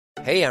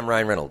Hey, I'm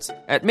Ryan Reynolds.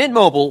 At Mint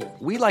Mobile,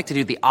 we like to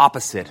do the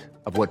opposite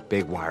of what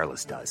Big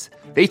Wireless does.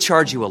 They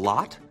charge you a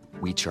lot,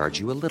 we charge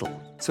you a little.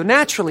 So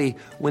naturally,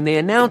 when they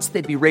announced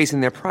they'd be raising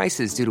their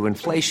prices due to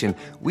inflation,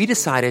 we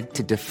decided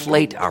to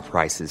deflate our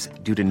prices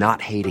due to not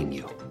hating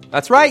you.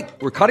 That's right.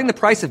 We're cutting the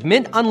price of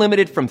Mint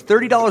Unlimited from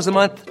 $30 a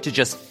month to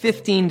just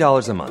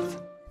 $15 a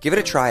month. Give it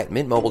a try at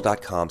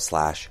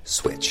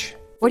mintmobile.com/switch.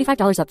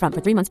 $45 up front for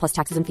 3 months plus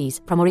taxes and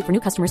fees. Promo rate for new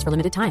customers for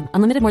limited time.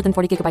 Unlimited more than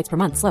 40 gigabytes per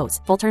month. Slows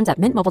full terms at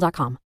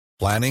mintmobile.com.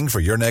 Planning for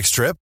your next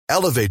trip?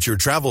 Elevate your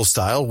travel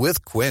style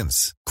with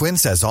Quince.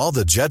 Quince has all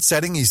the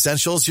jet-setting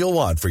essentials you'll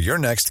want for your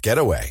next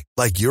getaway,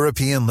 like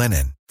European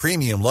linen,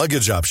 premium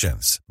luggage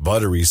options,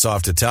 buttery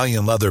soft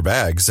Italian leather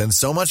bags, and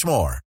so much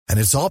more. And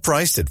it's all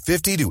priced at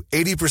 50 to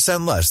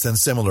 80% less than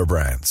similar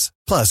brands.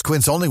 Plus,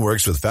 Quince only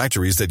works with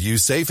factories that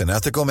use safe and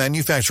ethical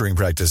manufacturing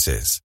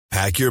practices.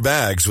 Pack your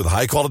bags with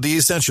high-quality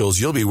essentials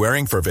you'll be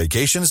wearing for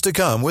vacations to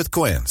come with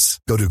Quince.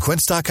 Go to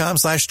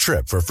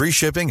quince.com/trip for free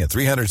shipping and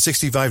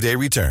 365-day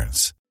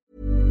returns.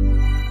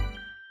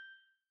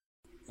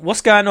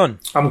 What's going on?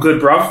 I'm good,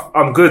 bruv.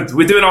 I'm good.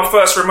 We're doing our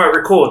first remote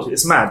record.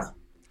 It's mad.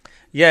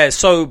 Yeah,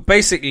 so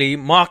basically,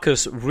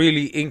 Marcus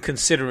really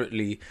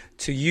inconsiderately,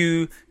 to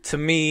you, to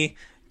me,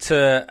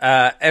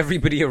 to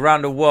everybody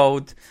around the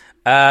world,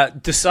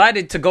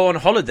 decided to go on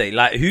holiday.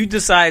 Like, who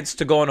decides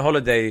to go on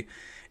holiday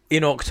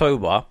in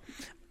October?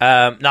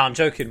 No, I'm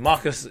joking.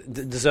 Marcus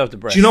deserved the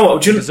break. Do you know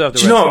what? Do you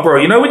know what,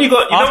 bro? You know when you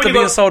got after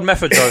being sold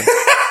methadone.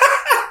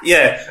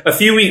 Yeah, a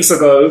few weeks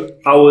ago,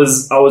 I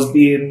was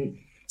being.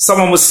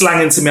 Someone was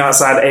slanging to me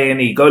outside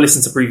A&E. Go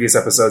listen to previous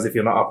episodes if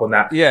you're not up on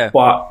that. Yeah.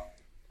 But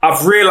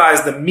I've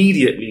realised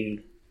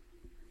immediately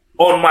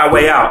on my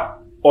way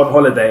out on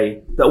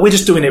holiday that we're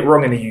just doing it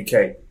wrong in the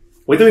UK.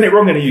 We're doing it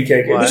wrong in the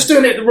UK. We're just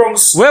doing it the wrong.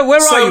 Where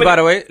are you, by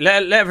the way?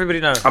 Let everybody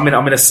know. I'm in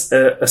a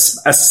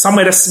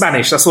somewhere that's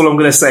Spanish. That's all I'm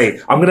going to say.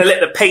 I'm going to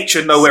let the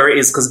patron know where it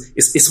is because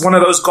it's one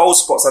of those gold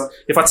spots. And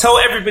if I tell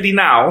everybody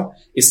now,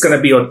 it's going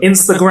to be on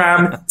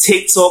Instagram,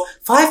 TikTok,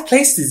 5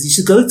 places you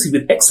should go to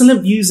with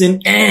excellent views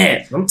in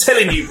air. I'm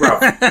telling you, bro.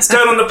 It's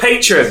going on the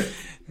Patreon.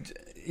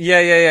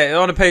 Yeah.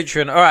 On the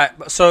Patreon. All right.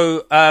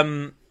 So,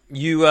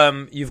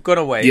 you've gone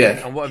away.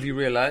 Yeah. And what have you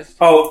realised?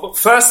 Oh,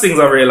 first things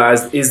I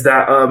realised is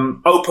that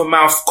open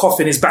mouth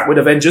coughing is back with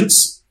a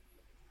vengeance.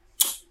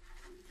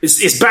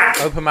 It's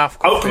back. Open mouth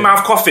coughing. Open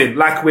mouth coughing,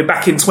 like we're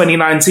back in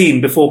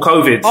 2019 before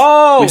COVID.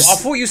 Oh, I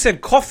thought you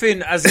said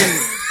coughing as in...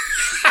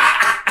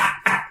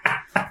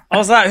 I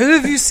was like, who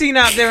have you seen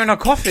out there in a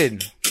coffin?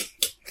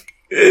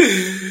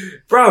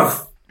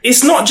 Bruv,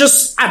 it's not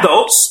just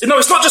adults. No,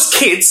 it's not just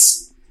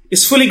kids.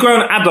 It's fully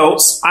grown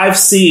adults I've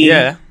seen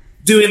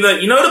doing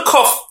the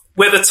cough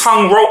where the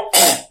tongue roll,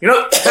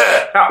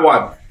 that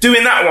one.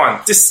 Doing that one.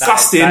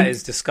 Disgusting. That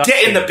is disgusting.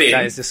 Get in the bin.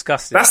 That is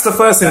disgusting. That's the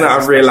first thing that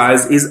I've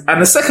realised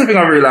and the second thing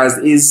I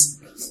realised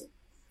is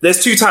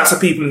there's 2 types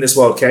of people in this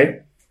world,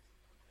 okay?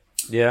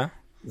 Yeah.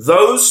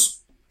 Those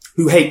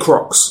who hate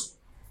Crocs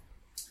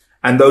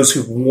and those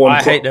who've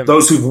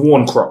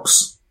worn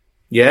Crocs.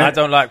 Yeah? I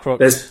don't like Crocs.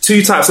 There's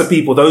 2 types of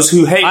people. Those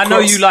who hate Crocs. I know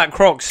you like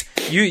Crocs.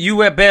 You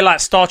wear bare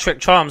like Star Trek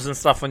charms and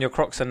stuff on your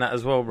Crocs and that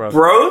as well, bro.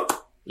 Bro,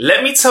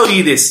 let me tell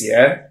you this,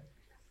 yeah?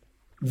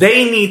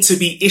 They need to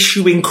be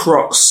issuing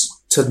Crocs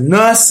to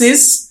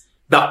nurses,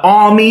 the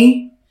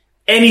army,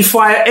 any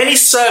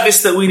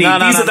service that we need.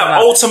 These are the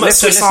ultimate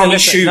Swiss Army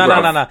shoe, bro.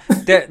 No.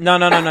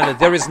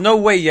 There is no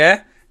way,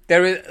 yeah?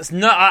 There is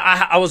no...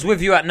 I was with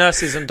you at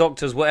nurses and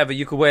doctors, whatever.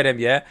 You could wear them,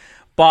 yeah?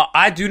 But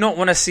I do not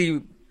want to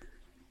see...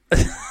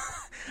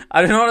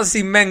 I do not want to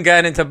see men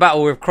going into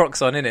battle with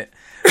Crocs on, innit?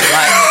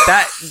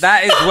 Like,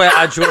 that is where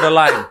I draw the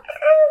line.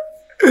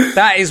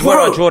 That is where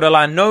I draw the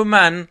line. No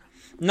man...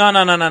 No.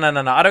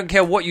 I don't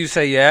care what you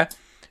say, yeah?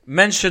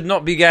 Men should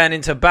not be going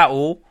into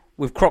battle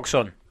with Crocs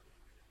on.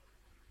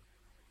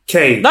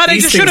 Okay, no, they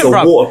just shouldn't,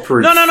 bro.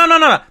 Waterproof.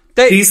 No.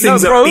 These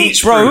things are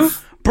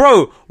beach-proof.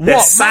 Bro, They're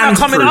what? Man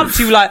coming up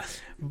to you like...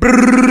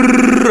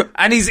 Brrr,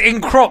 and he's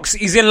in Crocs.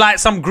 He's in like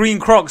some green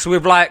Crocs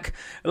with like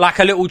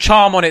a little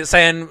charm on it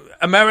saying,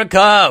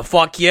 America,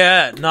 fuck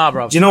yeah. Nah,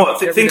 bro. Do you know what?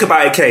 Think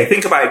about it, Kay.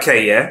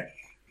 Yeah?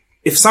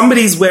 If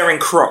somebody's wearing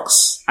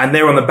Crocs and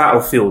they're on the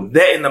battlefield,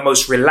 they're in the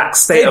most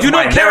relaxed state of mind. They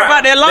do not care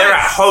about their life. They're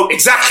at home.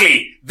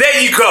 Exactly.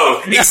 There you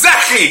go.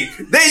 Exactly.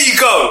 There you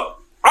go.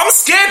 I'm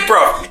scared,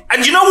 bro.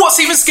 And you know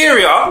what's even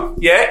scarier?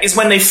 Yeah, is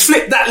when they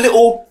flip that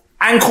little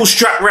ankle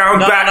strap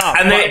round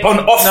and they're on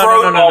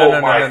off-road.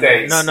 Oh my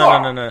days.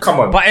 No.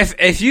 Come on. But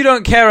if you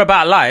don't care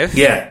about life,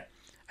 yeah,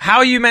 how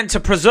are you meant to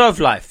preserve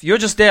life? You're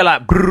just there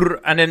like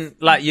brrr, and then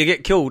like you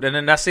get killed and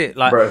then that's it.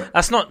 Like bro.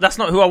 that's not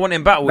who I want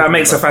in battle. That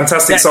makes a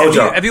fantastic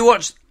soldier. Have you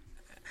watched?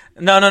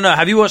 No.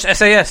 Have you watched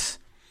SAS?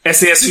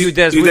 SAS Who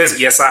Dares Win? Wins?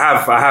 Yes, I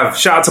have.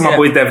 Shout out to my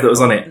boy Dev that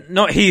was on it.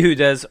 Not He Who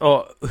Dares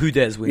or Who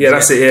Dares Wins. Yeah,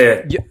 that's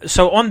it. Yeah.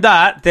 So on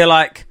that, they're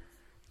like,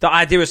 the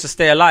idea is to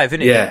stay alive,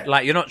 isn't it? Yeah.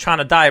 Like you're not trying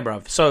to die,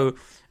 bruv. So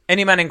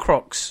any man in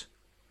Crocs,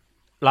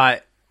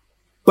 like.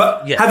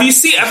 But have you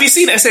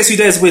seen SS Who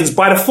Dares Wins?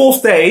 By the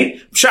 4th day,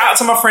 shout out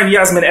to my friend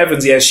Yasmin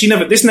Evans. Yeah,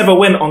 this never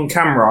went on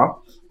camera,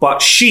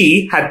 but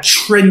she had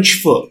trench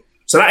foot.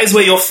 So that is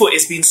where your foot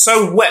has been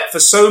so wet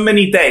for so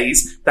many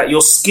days that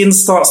your skin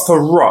starts to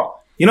rot.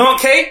 You know what,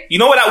 Kay? You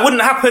know what that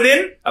wouldn't happen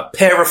in? A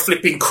pair of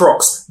flipping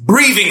Crocs.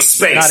 Breathing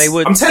space. Nah, they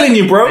would. I'm telling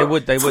you, bro.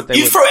 They would.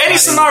 You throw any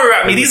scenario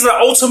at me, these are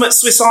the ultimate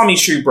Swiss Army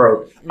shoe,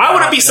 bro. I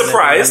wouldn't be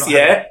surprised,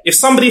 if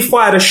somebody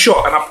fired a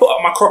shot and I put up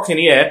my Croc in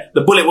the air, the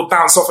bullet would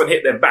bounce off and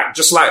hit them back,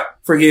 just like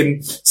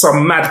friggin'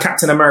 some mad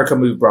Captain America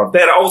move, bro.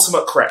 They're the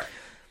ultimate crap.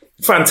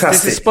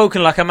 Fantastic. This is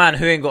spoken like a man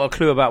who ain't got a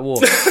clue about war.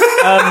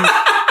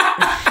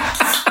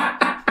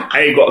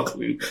 I ain't got a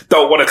clue.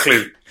 Don't want a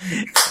clue.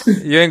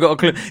 You ain't got a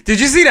clue. Did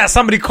you see that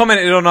somebody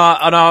commented on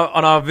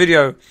our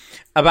video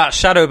about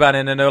shadow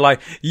banning, and they were like,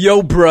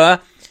 "Yo,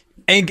 bruh,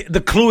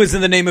 the clue is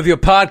in the name of your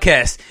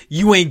podcast.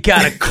 You ain't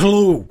got a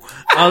clue."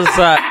 I was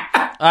like,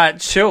 "All right,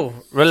 chill,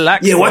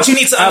 relax." Yeah, what you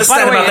need to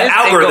understand about the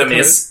algorithm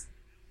is.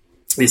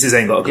 This is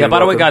Ain't Got a Clue. Yeah, by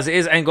the way, guys, it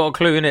is Ain't Got a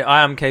Clue, innit?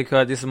 I am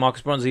K-Kurd, this is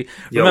Marcus Bronzy.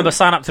 Remember,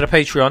 sign up to the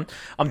Patreon.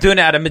 I'm doing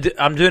it at the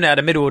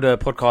middle of the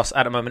podcast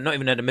at the moment, not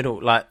even at the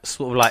middle, like,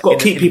 sort of like... Got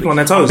to keep people on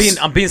their toes.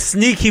 I'm being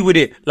sneaky with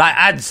it, like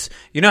ads.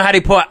 You know how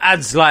they put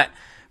ads, like,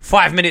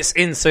 5 minutes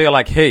in, so you're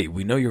like, hey,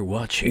 we know you're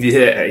watching.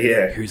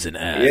 Yeah. Here's an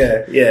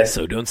ad. Yeah.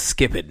 So don't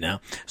skip it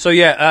now. So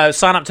yeah,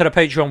 sign up to the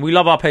Patreon. We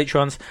love our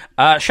Patrons.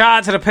 Shout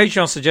out to the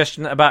Patreon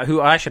suggestion about who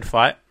I should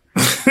fight.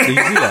 Did you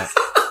see that?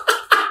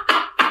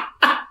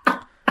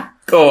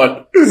 Go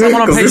on.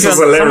 Someone on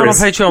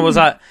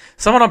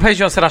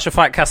Patreon said I should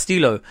fight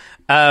Castillo.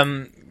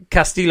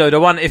 Castillo, the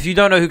one, if you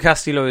don't know who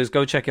Castillo is,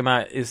 go check him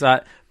out. It's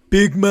like,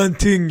 big man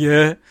ting,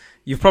 yeah?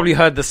 You've probably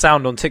heard the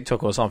sound on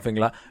TikTok or something,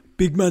 like,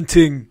 big man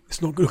ting,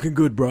 it's not looking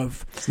good,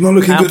 bruv. It's not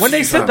looking good. When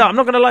they said that, I'm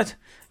not going to lie.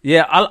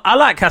 Yeah, I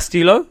like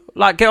Castillo.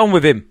 Like, get on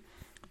with him.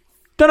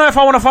 Don't know if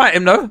I want to fight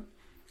him, though.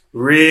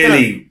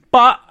 Really? You know,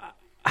 but,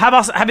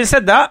 having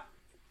said that,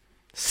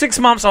 6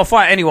 months I'll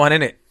fight anyone,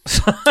 innit?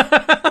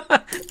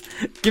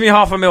 Give me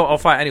 $500,000, I'll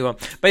fight anyone.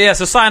 But yeah,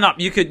 so sign up.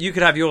 You could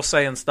have your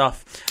say and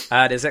stuff.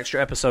 There's extra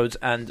episodes,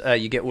 and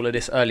you get all of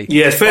this early.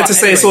 Yeah, it's fair to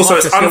say it's also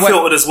Marcus,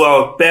 unfiltered as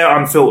well. Bare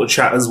unfiltered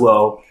chat as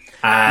well.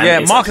 And yeah,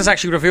 Marcus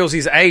actually reveals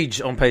his age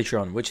on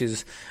Patreon, which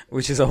is a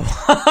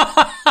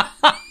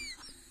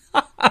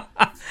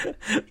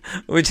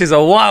which is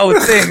a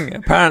wild thing.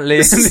 Apparently,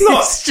 it's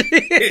not a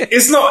thing.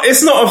 It's not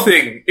a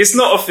thing. It's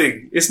not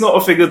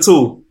a thing at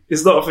all.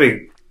 It's not a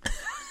thing.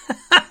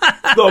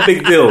 It's not a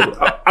big deal.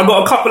 I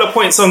got a couple of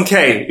points on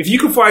K. If you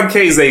can find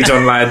K's age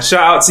online,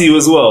 shout out to you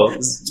as well.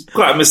 It's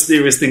quite a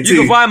mysterious thing too. You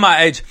can find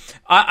my age.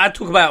 I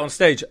talk about it on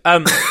stage.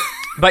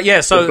 But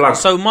yeah,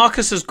 so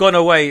Marcus has gone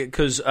away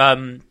because how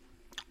long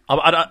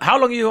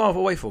are you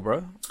away for,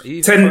 bro?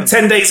 10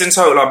 days in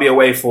total I'll be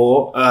away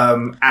for.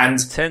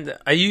 And 10.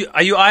 Are you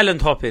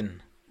island hopping?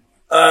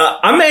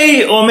 I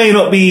may or may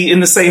not be in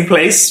the same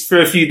place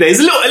for a few days.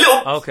 A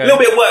little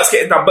bit of work's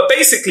getting done. But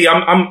basically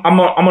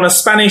I'm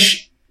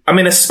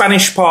in a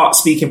Spanish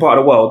speaking part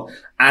of the world,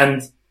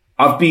 and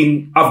I've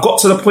got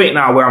to the point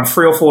now where I'm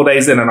 3 or 4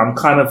 days in, and I'm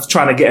kind of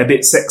trying to get a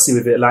bit sexy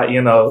with it, like,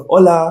 you know,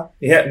 hola,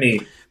 you get me?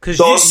 Because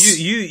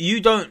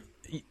you don't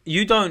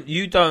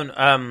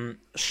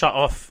shut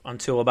off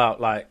until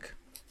about like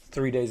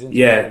 3 days into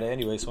the holiday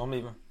anyway. So I'm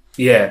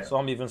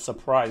even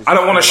surprised. I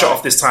don't want to shut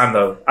off this time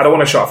though. I don't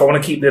want to shut off. I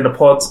want to keep doing the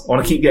pods. I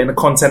want to keep getting the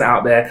content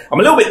out there. I'm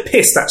a little bit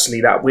pissed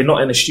actually that we're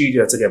not in the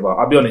studio together.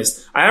 I'll be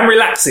honest. I am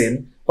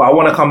relaxing, but I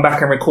want to come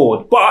back and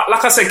record. But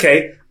like I said,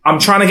 Kay, I'm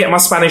trying to get my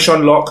Spanish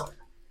on lock.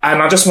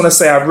 And I just want to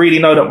say, I really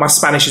know that my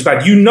Spanish is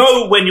bad. You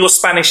know when your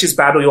Spanish is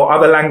bad or your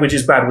other language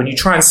is bad, when you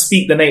try and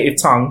speak the native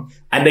tongue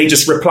and they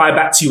just reply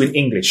back to you in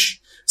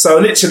English. So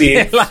literally,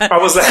 I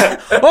was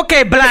like...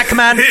 okay, black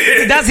man,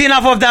 that's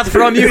enough of that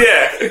from you.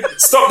 Yeah,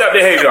 stop that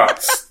behaviour.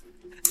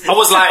 I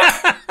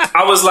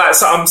was like,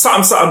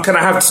 something, can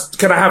I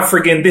have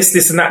friggin'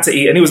 this and that to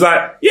eat? And he was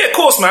like, yeah, of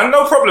course, man,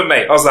 no problem,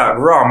 mate. I was like,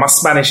 rah, my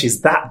Spanish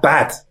is that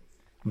bad.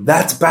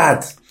 That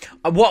bad.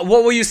 What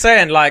were you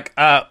saying? Like,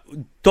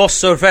 dos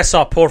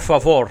cerveza, por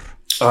favor.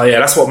 Oh yeah,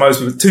 that's what most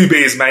people... 2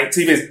 beers, mate.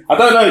 2 beers. I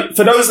don't know.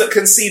 For those that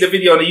can see the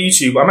video on the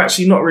YouTube, I'm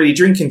actually not really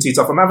drinking too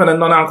tough. I'm having a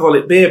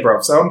non-alcoholic beer, bro.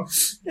 So I'm,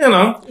 you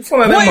know, it's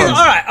one of them ones.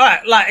 All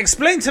right. Like,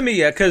 explain to me,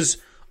 yeah, because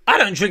I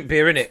don't drink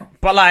beer, innit?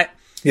 But like,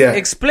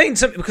 explain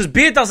to me, because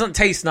beer doesn't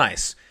taste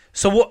nice.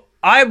 So what?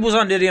 I was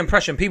under the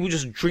impression people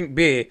just drink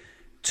beer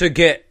to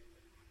get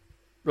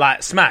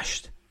like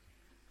smashed.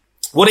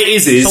 What it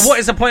is... So what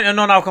is the point of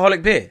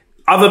non-alcoholic beer?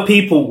 Other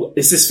people,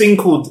 it's this thing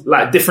called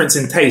like difference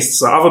in taste.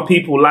 So other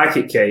people like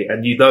it, Kay,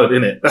 and you don't,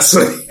 innit? That's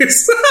what it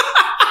is.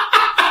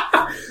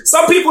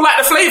 Some people like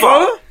the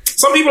flavour.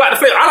 Some people like the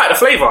flavour. I like the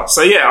flavour.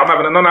 So yeah, I'm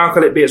having a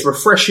non-alcoholic beer. It's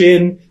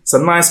refreshing. It's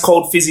a nice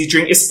cold fizzy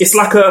drink. It's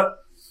like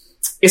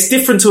it's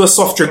different to a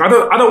soft drink. I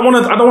don't want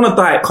a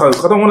Diet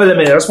Coke. I don't want a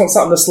lemonade. I just want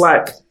something that's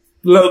like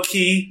low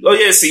key. Oh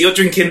yeah, see,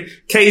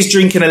 Kay's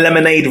drinking a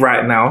lemonade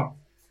right now.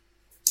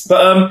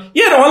 But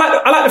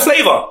I like the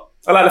flavour.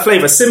 I like the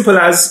flavour. Simple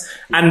as,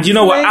 and you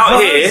know what?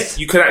 Out here,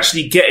 you can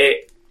actually get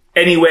it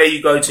anywhere you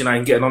go to now. You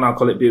can get a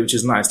non-alcoholic beer, which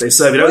is nice. They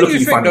serve it. What do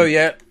you think, though?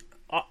 Yeah,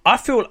 I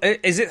feel.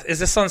 Is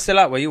the sun still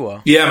out where you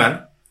are? Yeah,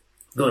 man.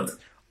 Good.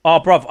 Oh,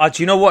 bruv,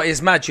 do you know what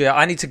is mad? Yeah,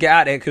 I need to get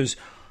out there because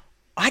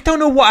I don't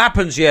know what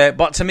happens,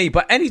 but to me,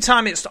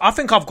 anytime I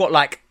think I've got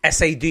like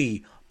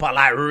SAD, but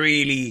like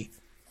really,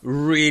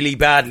 really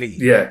badly.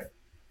 Yeah.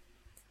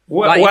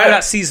 Like,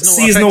 that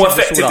seasonal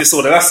affective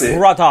disorder, that's it.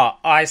 Brother,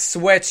 I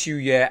swear to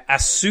you,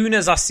 as soon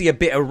as I see a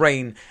bit of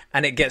rain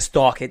and it gets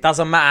dark, it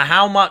doesn't matter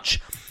how much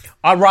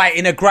I write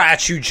in a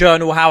gratitude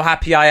journal how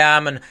happy I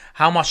am and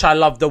how much I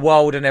love the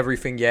world and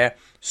everything,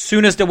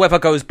 Soon as the weather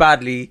goes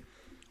badly,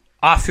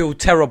 I feel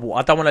terrible.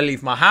 I don't want to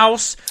leave my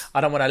house.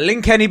 I don't want to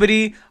link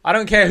anybody. I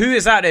don't care who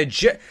is out there.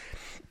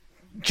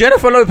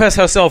 Jennifer Lopez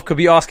herself could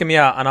be asking me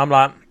out, and I'm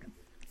like,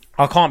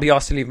 I can't be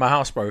asked to leave my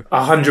house, bro.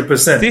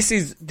 100%. This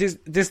is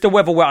the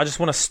weather where I just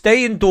want to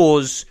stay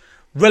indoors,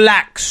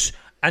 relax,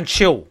 and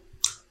chill.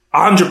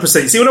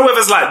 100%. See, when the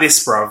weather's like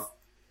this, bro,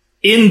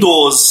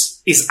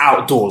 indoors is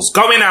outdoors.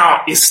 Going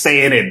out is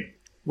staying in.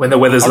 When the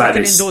weather's like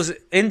this.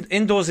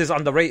 Indoors is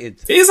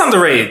underrated. It is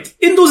underrated.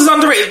 Indoors is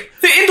underrated.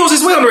 Indoors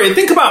is way underrated.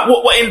 Think about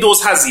what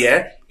indoors has,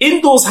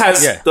 Indoors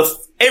has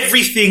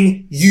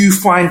everything you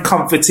find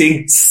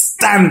comforting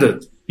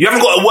standard. You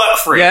haven't got to work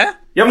for it. Yeah?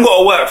 You haven't got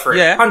to work for it.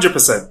 Yeah.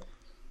 100%.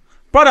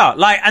 Brother,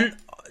 like, and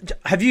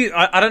have you,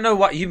 I don't know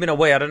what, you've been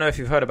away, I don't know if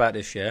you've heard about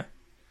this,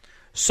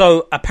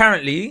 So,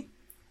 apparently,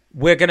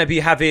 we're going to be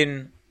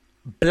having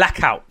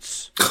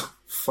blackouts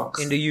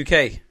in the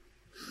UK.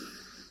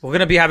 We're going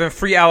to be having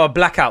 3-hour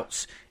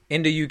blackouts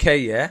in the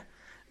UK,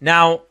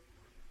 Now,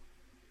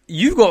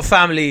 you've got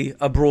family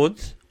abroad.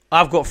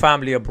 I've got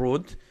family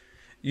abroad.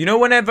 You know,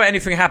 whenever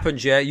anything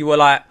happens, you were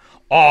like,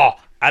 oh,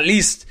 at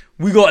least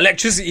we got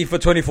electricity for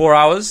 24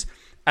 hours.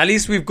 At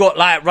least we've got,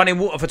 like, running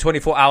water for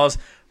 24 hours.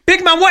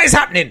 Big man, what is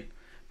happening?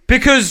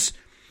 Because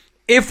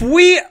if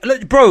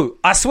bro,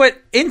 I swear,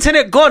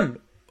 internet gone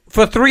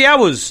for 3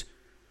 hours.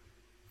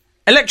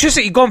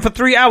 Electricity gone for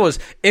 3 hours.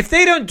 If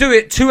they don't do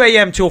it 2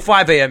 a.m. till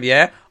 5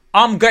 a.m.,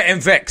 I'm getting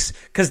vexed.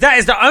 Because that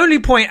is the only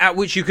point at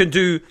which you can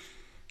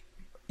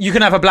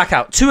have a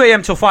blackout. 2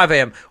 a.m. till 5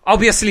 a.m. I'll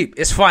be asleep.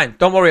 It's fine.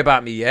 Don't worry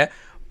about me,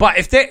 But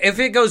if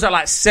it goes at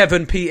like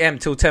 7 p.m.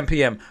 till 10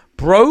 p.m.,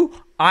 bro,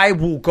 I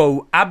will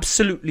go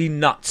absolutely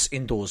nuts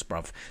indoors,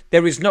 bruv.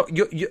 There is no...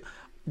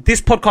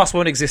 this podcast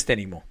won't exist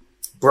anymore.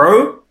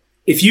 Bro,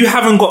 if you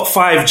haven't got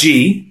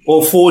 5G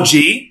or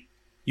 4G...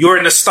 You're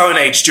in the Stone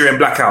Age during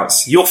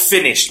blackouts. You're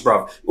finished,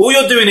 bro. All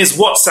you're doing is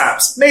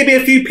WhatsApps, maybe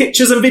a few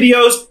pictures and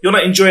videos. You're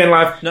not enjoying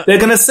life. No. They're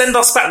going to send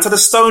us back to the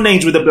Stone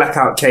Age with a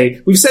blackout, K.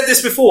 We've said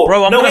this before.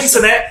 Bro, no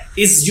internet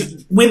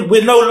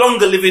we're no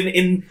longer living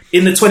in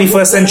the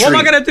 21st century. What am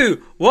I going to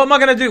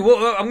do?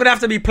 I'm going to have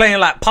to be playing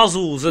like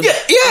puzzles and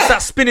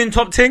that spinning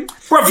top thing.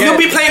 Bro, you'll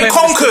be playing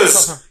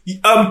Conkers,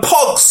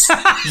 Pogs,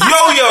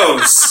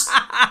 Yo-Yos,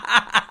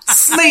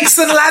 Snakes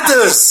and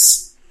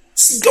Ladders.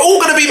 It's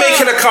all going to be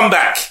making a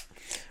comeback.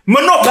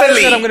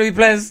 Monopoly. I'm going to be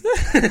playing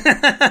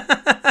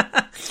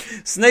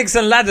Snakes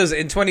and Ladders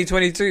in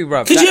 2022,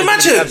 bro. Could you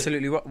imagine?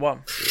 Absolutely. What?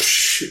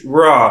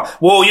 Rah.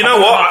 Well, you know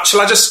what? Do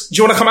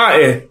you want to come out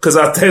here? Because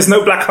there's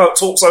no blackout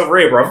talks over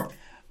here, bro.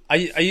 Are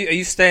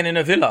you staying in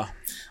a villa?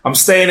 I'm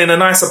staying in a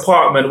nice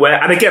apartment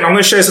where, and again, I'm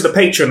going to share this with the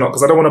Patreon, not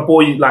because I don't want to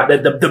bore you, like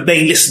the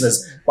main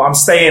listeners, but I'm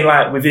staying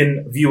like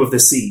within view of the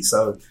sea.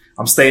 So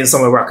I'm staying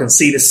somewhere where I can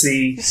see the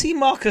sea. You see,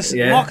 Marcus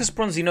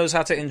Bronzy knows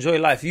how to enjoy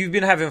life. You've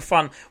been having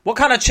fun. What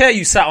kind of chair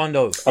you sat on,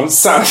 though? I'm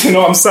sat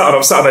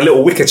on a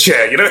little wicker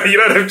chair. You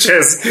know them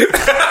chairs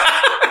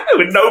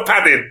with no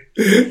padding.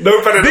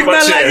 No padding Big on my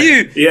man chair. like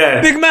you.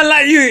 Yeah. Big man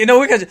like you. You know,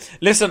 wicker chair.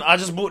 Listen, I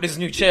just bought this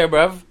new chair,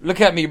 bruv.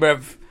 Look at me,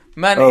 bruv.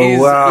 Man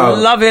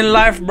loving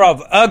life,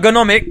 bruv.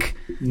 Ergonomic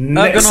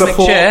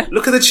support. Chair.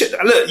 Look at the chair.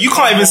 Look, you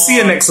can't even see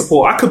a neck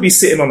support. I could be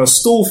sitting on a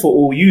stool for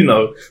all you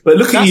know. But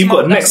look at you, you've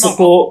got neck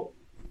support.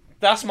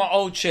 That's my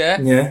old chair.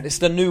 Yeah. It's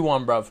the new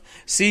one, bruv.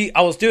 See,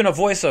 I was doing a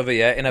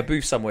voiceover, in a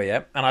booth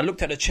somewhere, and I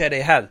looked at the chair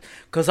they had,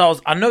 because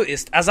I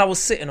noticed, as I was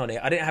sitting on it,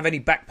 I didn't have any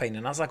back pain,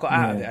 and as I got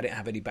out of it, I didn't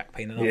have any back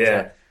pain, and I was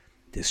like,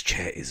 this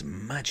chair is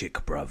magic,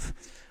 bruv.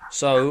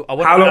 So, I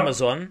went on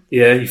Amazon.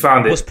 Yeah, you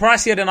found it. It was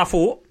pricier than I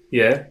thought.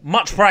 Yeah.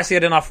 Much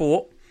pricier than I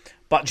thought.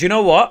 But do you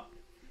know what?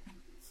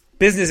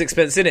 Business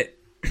expense, innit?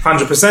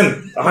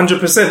 100%.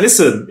 100%.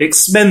 Listen,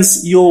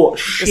 expense your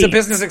shit. It's a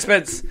business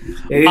expense.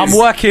 I'm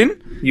working.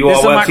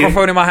 There's a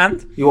microphone in my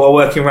hand. You are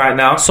working right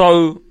now.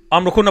 So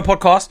I'm recording a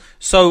podcast.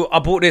 So I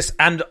bought this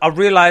and I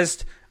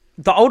realised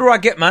the older I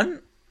get,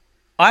 man,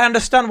 I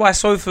understand why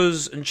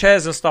sofas and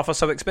chairs and stuff are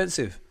so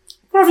expensive.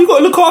 Bro, you got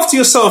to look after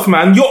yourself,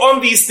 man. You're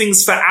on these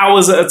things for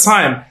hours at a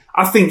time.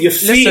 I think your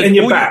feet and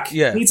your back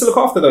need to look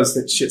after those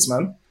shits,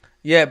 man.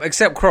 Yeah,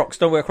 except Crocs.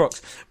 Don't wear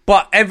Crocs.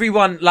 But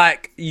everyone,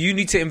 you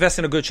need to invest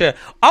in a good chair.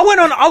 I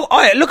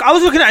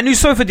was looking at a new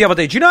sofa the other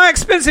day. Do you know how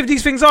expensive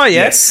these things are,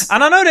 Yes.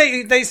 And I know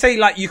they say,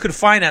 you could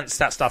finance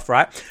that stuff,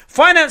 right?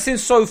 Financing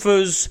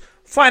sofas,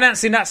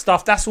 financing that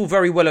stuff, that's all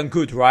very well and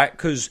good, right?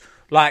 Because,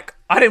 I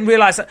didn't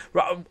realise that...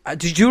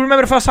 Did you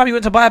remember the first time you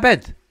went to buy a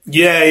bed?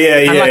 Yeah.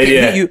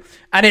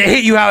 And it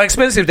hit you how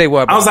expensive they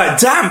were, bro. I was like,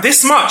 damn,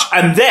 this much.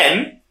 And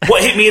then,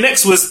 what hit me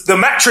next was the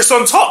mattress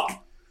on top.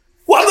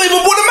 What? I've not even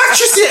bought a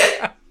mattress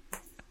yet.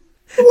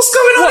 What's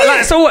going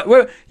on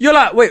here? You're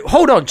like, wait,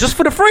 hold on, just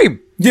for the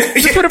frame? Yeah.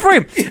 Just for the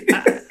frame?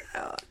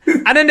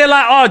 And then they're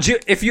like, oh,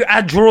 if you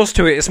add drawers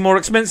to it, it's more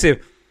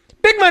expensive.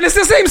 Big man, it's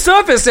the same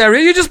surface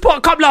area. You just put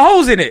a couple of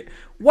holes in it.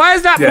 Why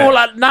is that more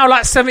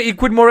like 70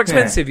 quid more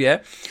expensive?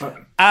 Yeah. You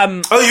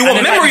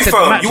want memory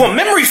foam? You want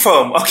memory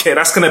foam? Okay,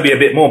 that's going to be a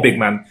bit more, big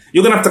man.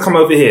 You're going to have to come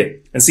over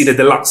here and see the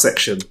deluxe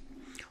section.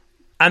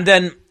 And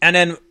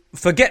then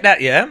forget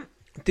that. Yeah.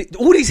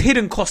 All these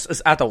hidden costs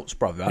as adults,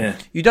 brother.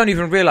 You don't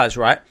even realize,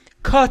 right?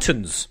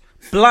 Curtains,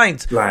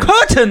 blinds.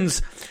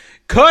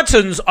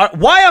 Curtains are...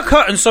 Why are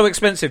curtains so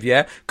expensive,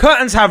 yeah?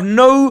 Curtains have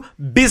no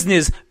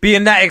business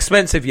being that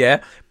expensive,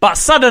 yeah? But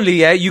suddenly,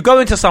 yeah, you go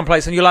into some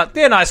place and you're like,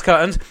 they're nice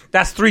curtains.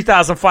 That's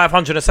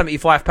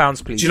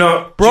 £3,575, please. Do you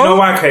know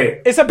why,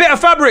 Kate? It's a bit of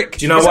fabric.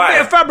 Do you know why? It's a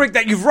bit of fabric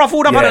that you've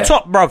ruffled up at the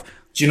top, bruv.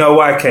 Do you know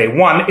why, Kate?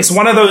 One, it's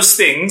one of those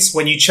things,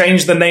 when you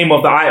change the name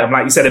of the item,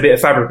 like you said, a bit of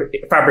fabric,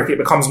 it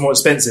becomes more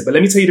expensive. But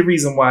let me tell you the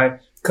reason why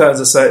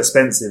curtains are so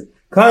expensive.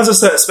 Curtains are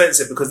so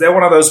expensive because they're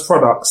one of those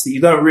products that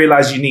you don't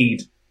realise you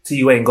need till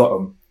you ain't got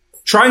them.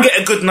 Try and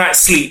get a good night's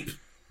sleep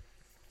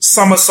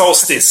summer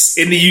solstice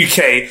in the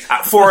UK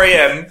at 4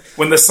 a.m.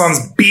 when the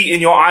sun's beating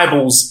your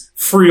eyeballs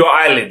through your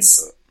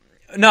eyelids.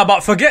 No,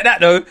 but forget that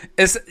though. Do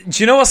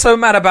you know what's so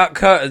mad about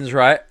curtains,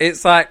 right?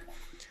 It's like,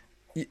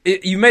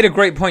 you made a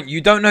great point.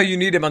 You don't know you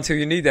need them until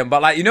you need them.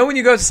 But like, you know when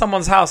you go to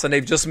someone's house and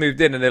they've just moved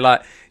in and they're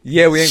like,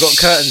 yeah, we ain't got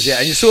curtains yet.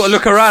 And you sort of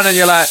look around and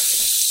you're like,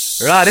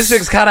 right, this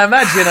looks kind of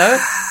mad, you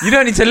know? You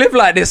don't need to live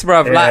like this,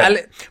 bruv. Yeah.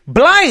 Like,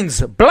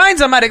 blinds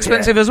are mad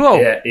expensive as well.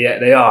 Yeah,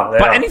 they are.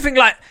 But anything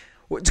like,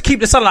 to keep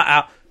the sunlight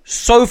out,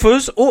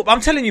 sofas, I'm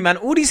telling you, man,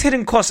 all these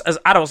hidden costs as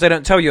adults they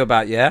don't tell you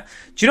about, yeah?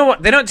 Do you know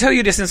what? They don't tell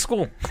you this in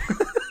school.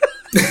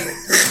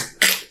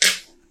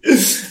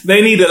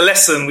 They need a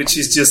lesson, which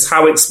is just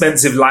how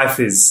expensive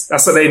life is.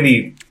 That's what they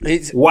need.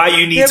 Why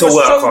you need to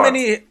work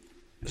hard.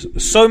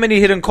 So many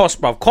hidden costs,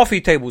 bruv. Coffee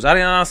tables. I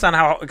didn't understand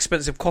how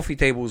expensive coffee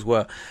tables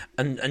were.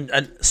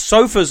 And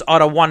sofas are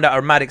the one that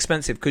are mad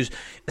expensive, because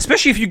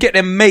especially if you get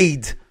them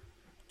made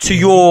to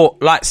your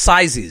like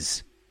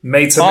sizes.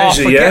 Made to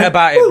measure, forget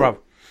about it, bruv.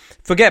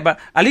 Forget, but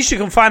at least you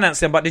can finance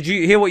them. But did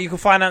you hear what you can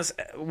finance?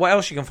 What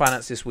else you can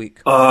finance this week?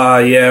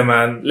 Yeah,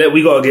 man.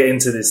 We got to get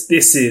into this.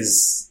 This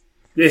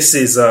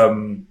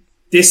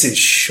is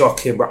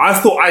shocking, bro.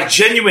 I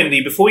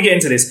genuinely, before we get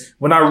into this,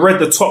 when I read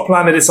the top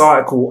line of this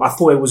article, I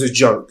thought it was a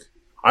joke.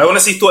 I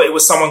honestly thought it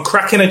was someone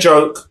cracking a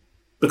joke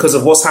because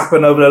of what's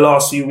happened over the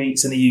last few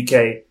weeks in the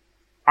UK.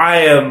 I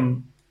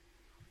am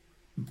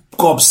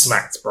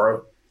gobsmacked,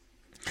 bro.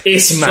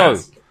 It's mad.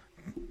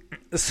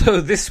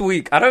 So this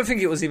week, I don't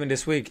think it was even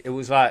this week. It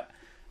was like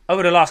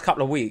over the last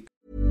couple of weeks.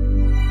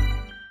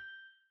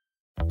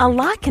 A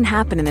lot can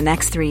happen in the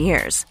next 3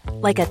 years.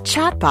 Like a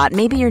chatbot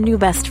may be your new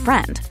best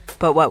friend.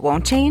 But what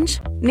won't change?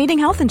 Needing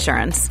health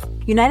insurance.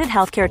 United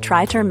Healthcare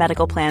Tri-Term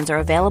Medical Plans are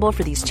available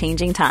for these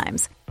changing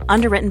times.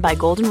 Underwritten by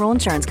Golden Rule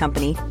Insurance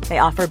Company, they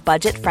offer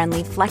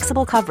budget-friendly,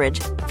 flexible coverage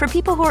for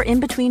people who are in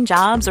between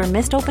jobs or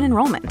missed open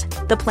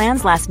enrollment. The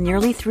plans last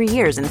nearly 3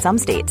 years in some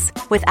states,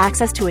 with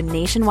access to a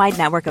nationwide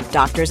network of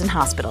doctors and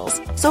hospitals.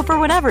 So for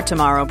whatever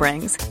tomorrow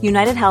brings,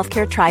 United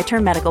Healthcare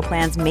Tri-Term Medical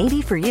Plans may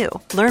be for you.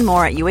 Learn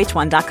more at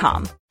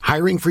uh1.com.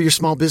 Hiring for your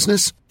small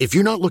business? If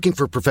you're not looking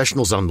for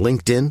professionals on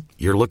LinkedIn,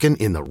 you're looking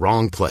in the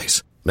wrong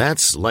place.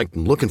 That's like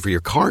looking for your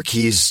car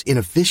keys in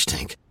a fish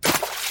tank.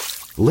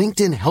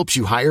 LinkedIn helps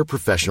you hire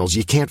professionals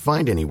you can't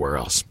find anywhere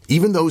else,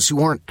 even those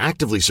who aren't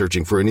actively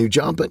searching for a new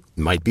job but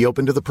might be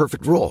open to the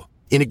perfect role.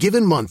 In a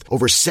given month,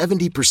 over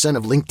 70%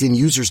 of LinkedIn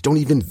users don't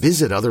even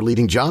visit other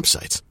leading job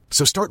sites.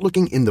 So start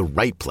looking in the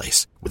right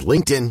place. With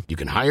LinkedIn, you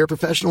can hire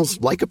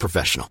professionals like a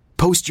professional.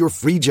 Post your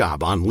free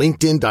job on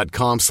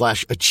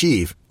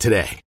linkedin.com/achieve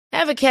today.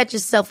 Ever catch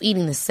yourself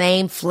eating the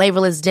same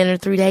flavorless dinner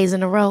 3 days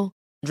in a row?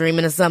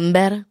 Dreaming of something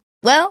better?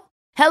 Well,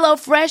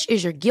 HelloFresh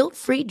is your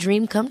guilt-free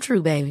dream come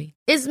true, baby.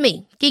 It's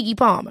me, Keke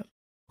Palmer.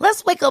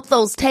 Let's wake up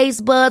those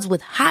taste buds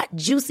with hot,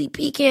 juicy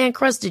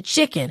pecan-crusted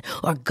chicken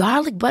or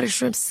garlic butter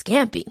shrimp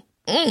scampi.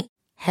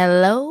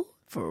 Hello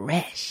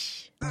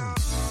Fresh.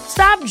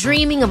 Stop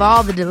dreaming of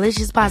all the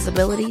delicious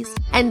possibilities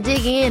and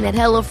dig in at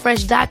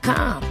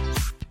HelloFresh.com.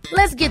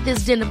 Let's get this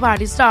dinner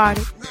party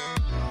started.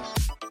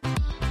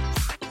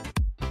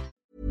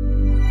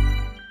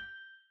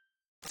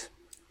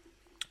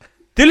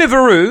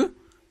 Deliveroo,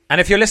 and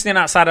if you're listening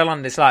outside of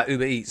London, it's like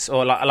Uber Eats,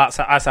 or like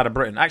outside of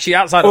Britain. Actually,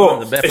 outside of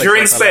London. If you're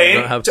in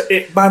Spain, Just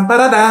Eat.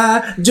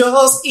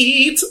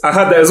 I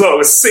heard that as well. It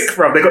was sick,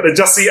 bro. They got the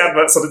Just Eat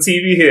adverts on the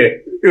TV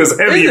here. It was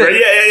heavy, right?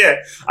 Yeah.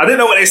 I didn't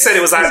know what they said.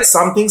 It was like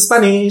something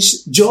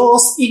Spanish.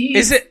 Just Eat.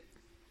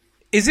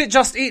 Is it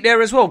Just Eat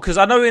there as well? Because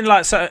I know in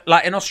like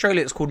in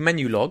Australia it's called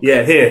Menulog.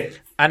 Yeah, here.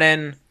 And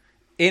then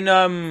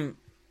in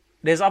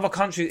there's other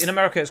countries in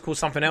America. It's called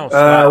something else.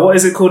 What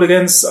is it called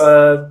again?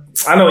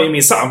 I know what you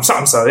mean.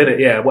 Something, so, isn't it?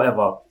 Yeah,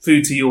 whatever.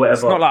 Food to you,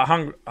 whatever. It's not like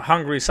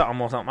hungry something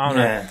or something. I don't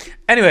know.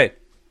 Anyway,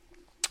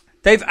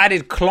 they've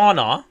added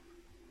Klarna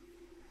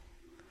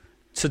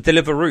to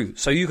Deliveroo,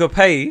 so you could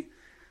pay.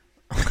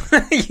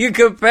 You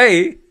could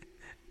pay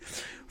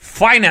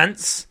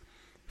finance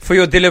for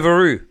your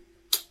Deliveroo.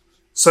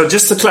 So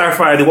just to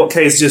clarify what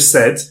Kay's just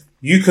said,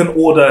 you can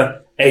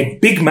order a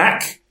Big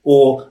Mac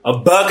or a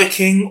Burger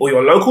King or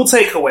your local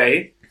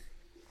takeaway.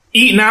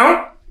 Eat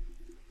now,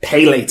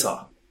 pay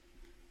later.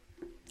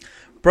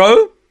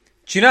 Bro,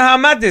 do you know how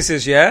mad this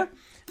is, yeah?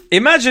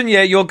 Imagine,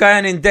 yeah, you're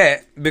going in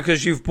debt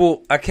because you've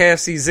bought a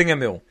KFC Zinger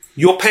meal.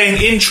 You're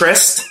paying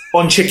interest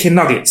on chicken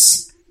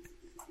nuggets.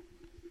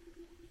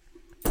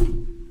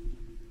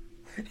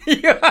 I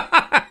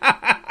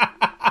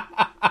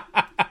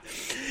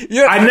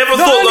never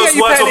thought those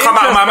words would come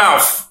out of my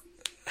mouth.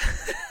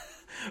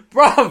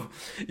 Bruv,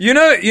 you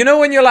know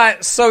when you're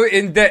like so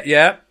in debt,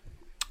 yeah?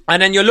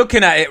 And then you're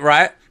looking at it,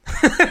 right?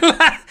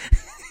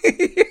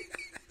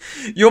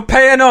 You're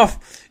paying off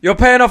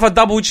a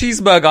double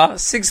cheeseburger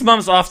 6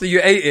 months after you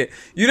ate it.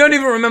 You don't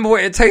even remember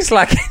what it tastes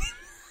like.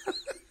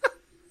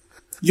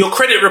 Your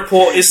credit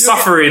report is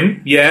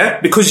suffering,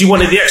 yeah, because you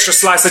wanted the extra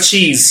slice of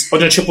cheese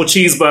on your triple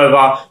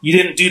cheeseburger. You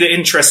didn't do the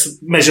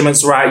interest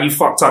measurements right. You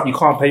fucked up. You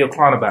can't pay your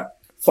client back.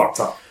 Fucked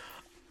up.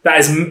 That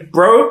is,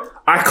 bro,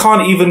 I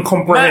can't even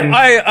comprehend.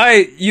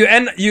 You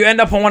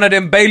end up on one of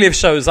them bailiff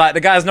shows, like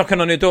the guy's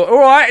knocking on your door. All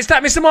right, is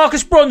that Mr.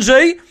 Marcus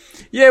Bronzy?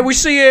 Yeah, we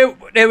see here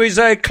there is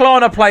a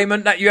Klarna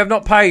payment that you have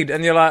not paid.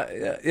 And you're like,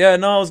 yeah,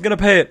 no, I was going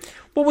to pay it.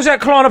 What was that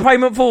Klarna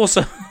payment for,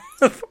 sir?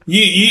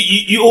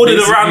 You ordered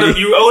a round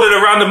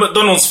of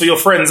McDonald's for your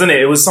friends,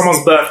 innit? It was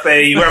someone's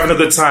birthday. You were having a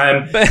good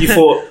time. You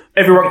thought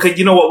everyone could,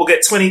 you know what? We'll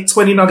get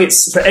 20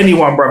 nuggets for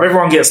anyone, bruv.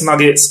 Everyone gets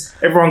nuggets.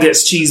 Everyone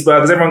gets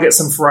cheeseburgers. Everyone gets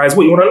some fries.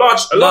 What, you want a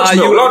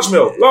large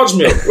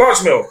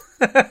meal?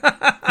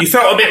 You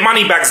felt a bit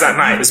money bags that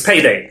night. It was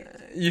payday.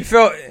 You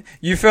felt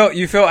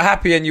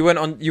happy, and you were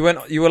like, do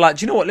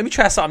you know what? Let me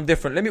try something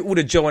different. Let me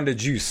order Joe and the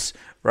Juice,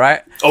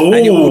 right? Oh.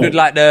 And you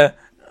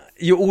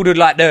ordered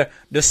like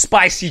the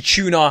spicy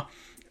tuna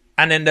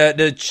and then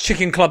the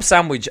chicken club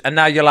sandwich, and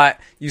now you're like,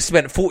 you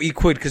spent 40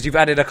 quid because you've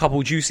added a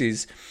couple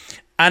juices,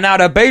 and now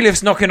the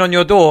bailiff's knocking on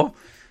your door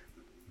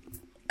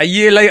a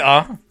year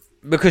later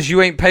because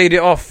you ain't paid it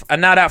off,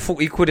 and now that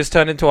 40 quid has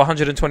turned into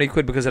 120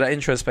 quid because of that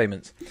interest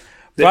payments.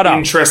 The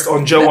interest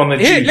on Joe on the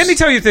Juice. Let me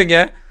tell you a thing,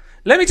 yeah?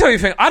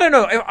 I don't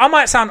know, I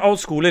might sound old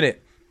school, innit?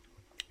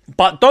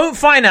 But don't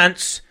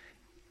finance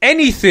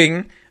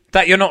anything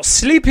that you're not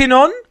sleeping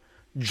on,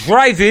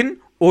 driving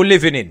or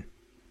living in.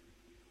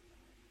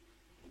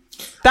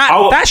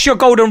 That's your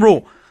golden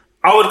rule.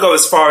 I would go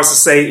as far as to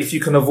say, if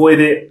you can avoid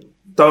it,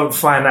 don't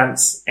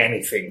finance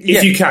anything.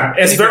 If you can.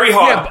 It's very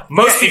hard.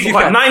 Most people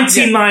can't.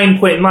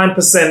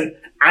 99.9%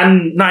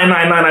 and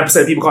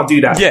 99.99% of people can't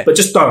do that. Yeah. But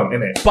just don't,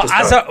 innit?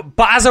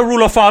 But as a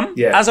rule of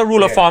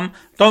thumb,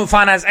 don't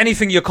finance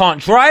anything you can't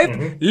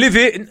drive, live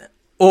it,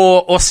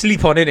 or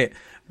sleep on, innit?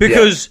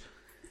 Because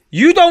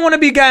you don't want to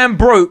be going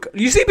broke.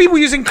 You see people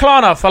using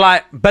Klarna for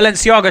like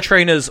Balenciaga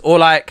trainers, or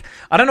like,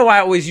 I don't know why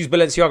I always use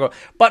Balenciaga,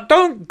 but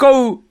don't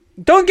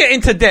get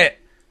into debt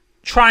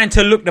trying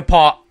to look the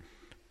part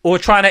or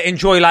trying to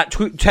enjoy like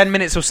 10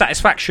 minutes of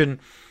satisfaction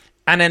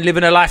and then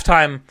living a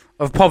lifetime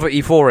of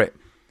poverty for it.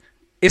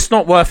 It's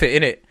not worth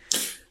it, innit?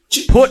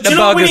 Put the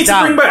burgers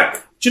down.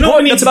 Do you know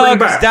what we need to bring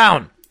back?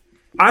 Down.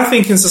 I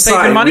think in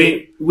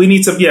society we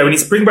need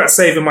to bring back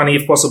saving money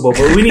if possible,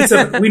 but we need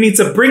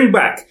to bring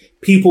back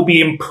people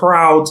being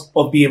proud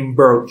of being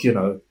broke, you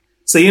know.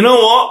 So you know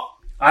what?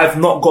 I've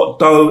not got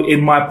dough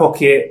in my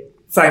pocket.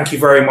 Thank you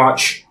very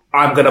much.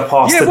 I'm gonna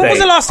pass the day. When was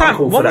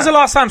the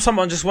last time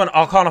someone just went,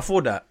 I can't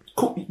afford that?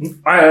 Cool.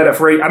 I heard that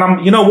free,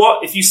 and you know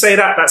what? If you say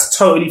that, that's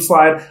totally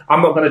fine.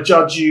 I'm not going to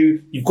judge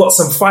you. You've got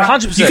some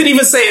 100%. You can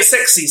even say it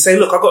sexy. Say,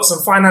 look, I've got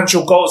some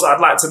financial goals that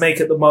I'd like to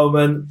make at the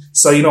moment.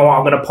 So you know what?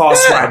 I'm going to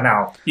pass right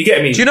now. You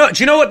get me? Do you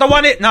know what the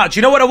one is? No, do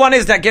you know what the one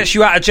is that gets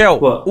you out of jail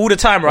all the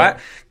time, right?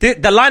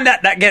 The line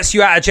that gets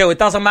you out of jail, it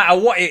doesn't matter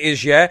what it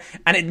is, yeah?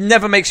 And it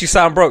never makes you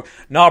sound broke.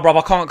 Nah, bro,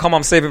 I can't come.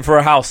 I'm saving for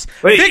a house.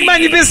 Big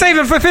man, you've been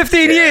saving for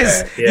 15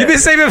 years. Yeah. You've been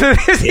saving for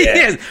 15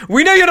 years.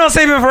 We know you're not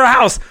saving for a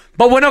house,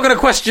 but we're not going to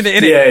question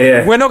it, innit?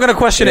 Yeah. We're not going to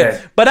question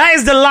it. But that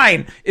is the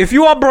line. If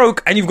you are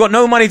broke and you've got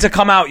no money to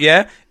come out,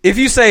 yeah? If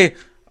you say,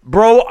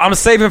 bro, I'm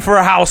saving for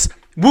a house,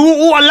 we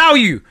will all allow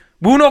you.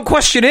 We will not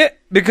question it,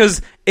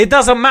 because it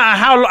doesn't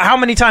matter how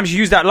many times you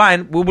use that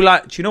line. We'll be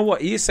like, do you know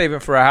what? He is saving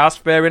for a house.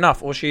 Fair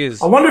enough. Or she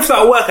is. I wonder if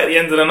that'll work at the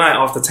end of the night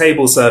after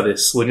table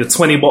service when you're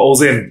 20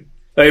 bottles in.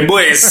 Hey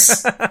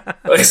boys,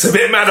 it's a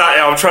bit mad out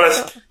here. I'm trying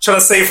to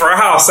save for a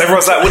house.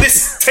 Everyone's like, well,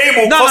 this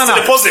table costs a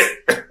deposit.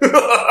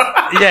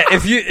 Yeah,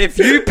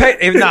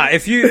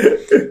 if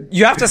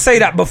you have to say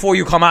that before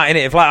you come out,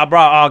 innit? If like,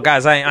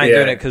 guys, I ain't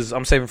doing it because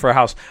I'm saving for a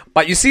house.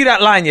 But you see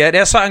that line, yeah?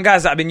 There are certain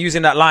guys that have been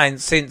using that line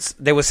since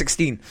they were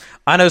 16.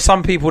 I know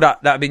some people that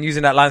have been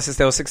using that line since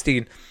they were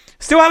 16.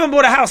 Still haven't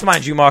bought a house,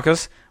 mind you,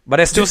 Marcus, but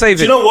they're still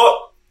saving. Do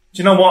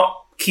you know what?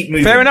 Keep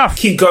moving. Fair enough.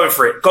 Keep going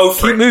for it. Go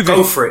for it. Moving.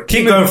 Go for it.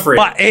 Keep going for it.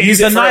 But it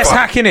is a nice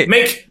hack, innit?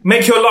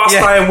 Make your last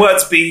dying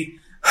words be,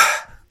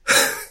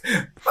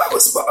 I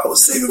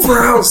was saving for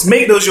a house.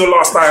 Make those your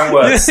last dying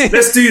words.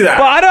 Let's do that.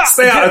 But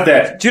stay out of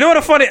there. Do you know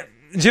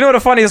what the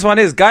funniest one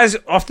is? Guys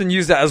often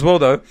use that as well,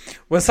 though.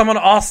 When someone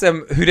asks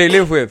them who they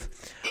live with,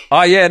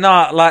 hold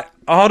on.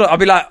 I'll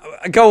be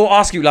like, go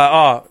ask you,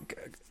 like,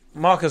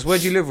 Marcus, where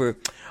do you live with?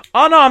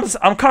 Oh no,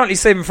 I'm currently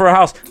saving for a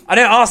house. I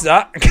didn't ask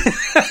that.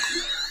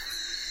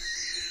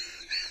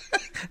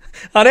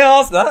 I didn't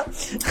ask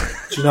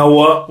that. Do you know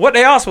what? What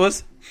they asked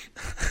was,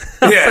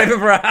 saving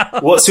for a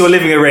house. What's your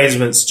living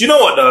arrangements? Do you know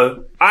what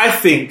though? I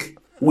think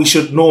we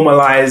should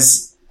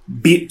normalize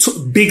big talk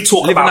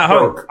Living about at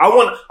home. broke. I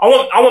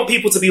want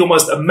people to be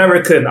almost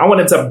American. I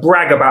want them to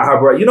brag about how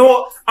broke. You know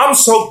what? I'm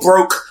so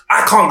broke,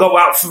 I can't go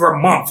out for a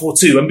month or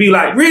two and be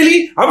like,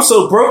 really? I'm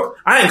so broke,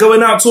 I ain't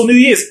going out till New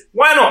Year's.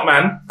 Why not,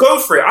 man? Go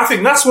for it. I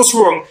think that's what's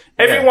wrong.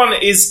 Everyone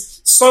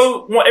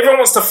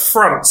wants to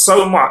front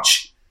so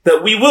much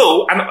that we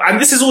will, and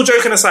this is all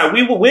joking aside,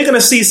 we're going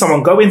to see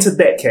someone go into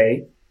debt,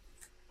 K,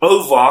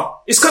 over,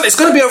 it's going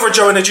to be over a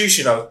Joe and a Juice,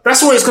 you know.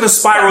 That's where it's going to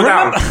spiral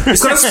down.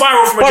 It's going to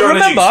spiral from a Joe and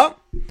a Juice.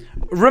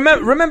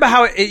 Remember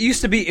how it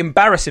used to be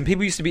embarrassing?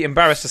 People used to be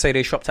embarrassed to say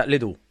they shopped at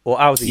Lidl or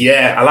Aldi.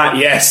 Yeah,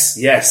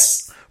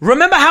 yes.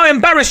 Remember how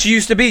embarrassed you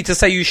used to be to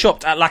say you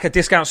shopped at like a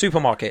discount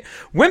supermarket?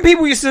 When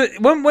people used to,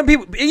 when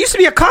people, it used to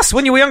be a cuss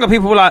when you were younger.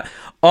 People were like,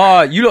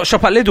 "Oh, you lot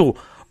shop at Lidl,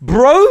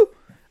 bro."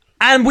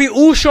 And we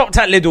all shopped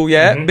at Lidl,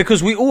 yeah,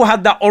 because we all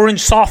had that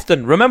orange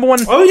soften. Remember when?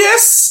 Oh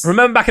yes.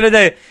 Remember back in the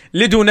day,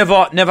 Lidl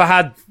never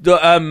had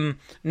the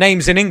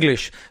names in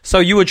English, so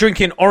you were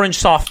drinking orange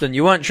soften.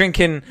 You weren't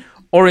drinking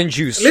orange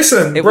juice.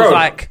 Listen, it bro, was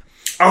like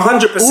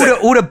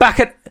 100%. All the back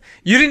at.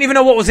 You didn't even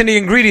know what was in the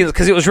ingredients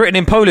because it was written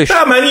in Polish.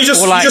 Yeah, man, you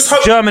just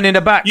hope, German in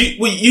the back.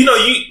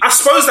 I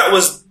suppose that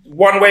was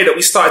one way that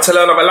we started to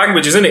learn other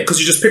languages, isn't it? Because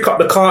you just pick up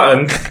the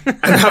carton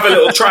and have a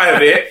little try of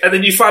it, and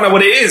then you find out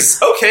what it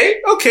is.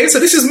 Okay, so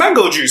this is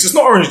mango juice. It's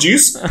not orange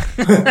juice.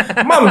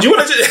 Mum, do you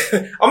want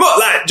to? I'm not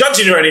like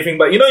judging you or anything,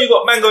 but you know you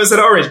got mango instead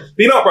of orange. But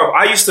you know, bro,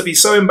 I used to be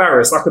so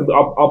embarrassed.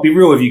 I'll be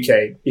real with you,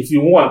 Kay. If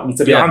you want me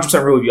to be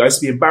 100% real with you, I used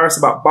to be embarrassed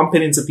about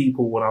bumping into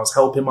people when I was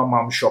helping my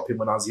mum shopping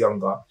when I was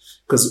younger,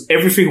 because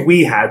everything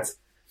we had,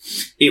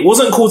 it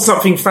wasn't called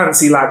something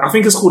fancy, like, I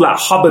think it's called like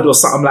Hubbard or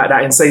something like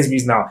that in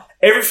Sainsbury's now.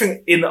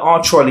 Everything in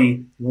our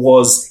trolley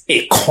was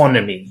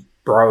economy,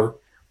 bro.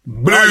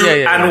 Blue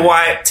and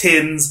white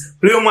tins,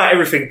 blue and white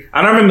everything.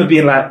 And I remember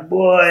being like,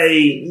 boy,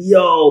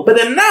 yo. But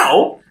then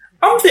now,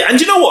 and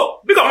you know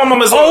what? We got my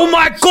mum as well. Oh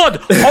my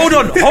God. Hold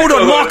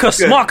on,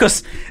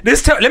 Marcus.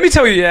 Let me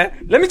tell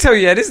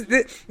you, this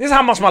is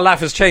how much my life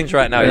has changed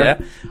right now,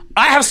 yeah?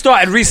 I have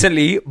started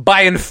recently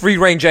buying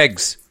free-range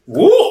eggs.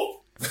 Woo!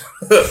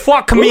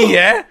 Fuck me,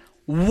 yeah?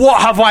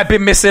 What have I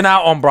been missing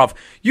out on, bruv?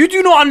 You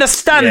do not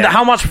understand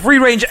how much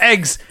free-range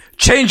eggs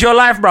change your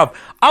life, bruv.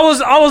 I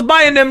was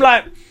buying them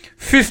like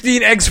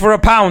 15 eggs for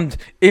 £1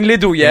 in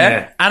Lidl,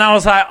 yeah? And I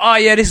was like, oh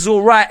yeah, this is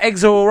all right.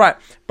 Eggs are all right.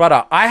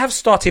 Brother, I have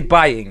started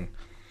buying.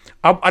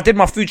 I did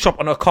my food shop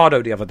on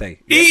Ocado the other day.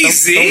 Yeah?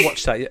 Easy. Don't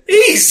watch that yet.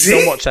 Easy.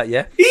 Don't watch that,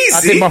 yeah? Easy.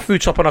 I did my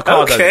food shop on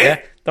Ocado, okay.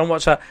 yeah? Don't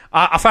watch that.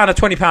 I found a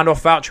 £20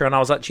 off voucher and I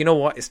was like, you know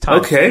what? It's time.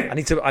 Okay. I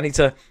need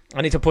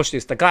to push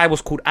this. The guy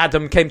was called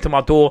Adam, came to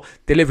my door,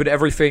 delivered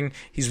everything.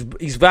 His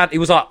van, he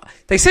was like,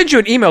 they send you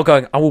an email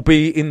going, I will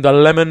be in the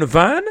lemon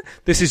van.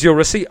 This is your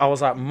receipt. I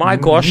was like, my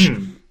gosh,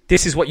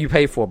 this is what you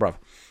pay for, bruv.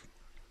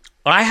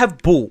 I have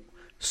bought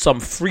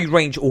some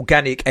free-range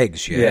organic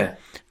eggs, yeah?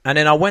 And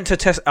then I went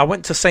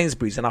to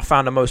Sainsbury's and I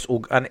found the most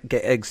organic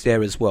eggs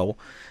there as well.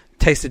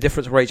 Taste the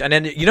different range. And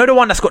then, you know the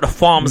one that's got the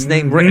farm's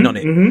name written on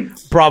it?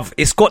 Bruv,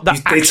 it's got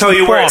the They tell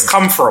you where it's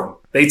come from.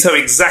 They tell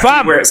exactly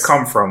where it's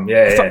come from.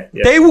 Yeah.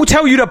 They will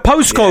tell you the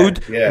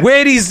postcode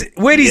where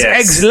these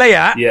eggs lay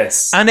at.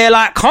 Yes. And they're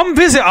like, come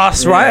visit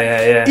us, right?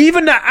 Yeah.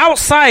 Even the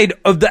outside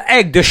of the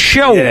egg, the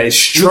shell is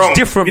strong. looks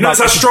different. You know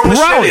how strong the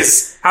shell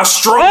is? How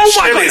strong the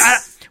shell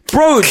is?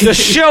 Bro, the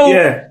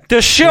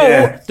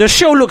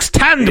shell looks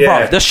tanned,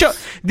 bruv. The shell,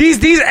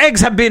 these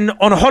eggs have been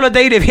on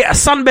holiday. They've hit a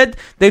sunbed.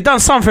 They've done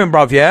something,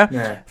 bruv.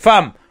 Yeah.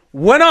 Fam.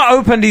 When I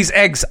opened these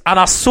eggs and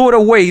I saw the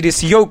way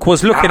this yolk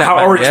was looking at,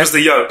 how orange was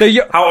the yolk?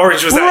 How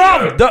orange was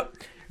that yolk?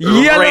 The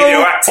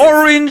yellow,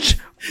 orange.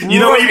 You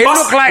know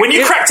when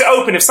you cracked it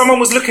open, if someone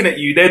was looking at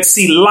you, they'd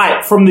see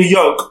light from the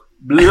yolk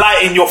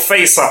lighting your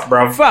face up,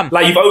 bruv. Fam,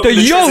 like you've opened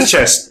the treasure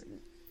chest.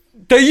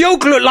 The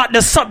yolk looked like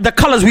the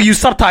colours we use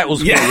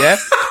subtitles for, yeah?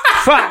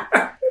 Fam,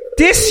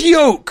 this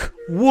yolk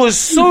was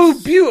so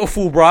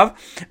beautiful, bruv.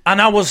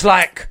 And I was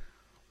like,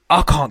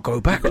 I can't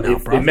go back now,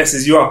 bruv. It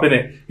messes you up,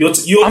 innit?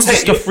 I'm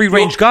just a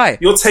free-range guy.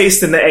 You're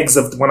tasting the eggs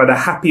of one of the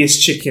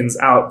happiest chickens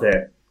out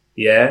there,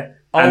 yeah?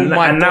 And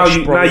now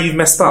you've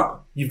messed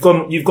up. You've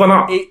gone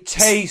up.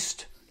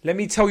 Let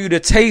me tell you the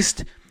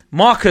taste.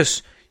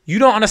 Marcus, you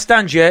don't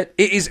understand yet.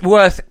 It is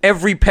worth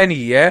every penny,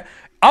 yeah?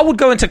 I would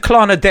go into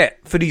Klarna debt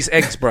for these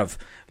eggs, bruv.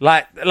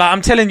 Like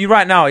I'm telling you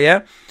right now,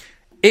 yeah?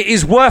 It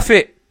is worth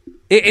it.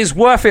 It is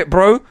worth it,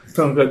 bro.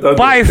 Don't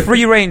buy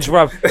free range,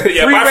 bruv.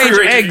 Free-range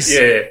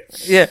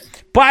eggs. Yeah.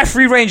 Buy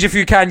free range if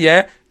you can,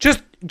 yeah?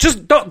 Just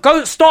don't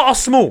go start off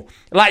small.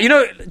 Like, you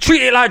know,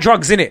 treat it like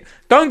drugs, innit?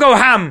 Don't go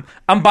ham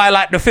and buy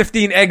like the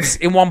 15 eggs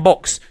in one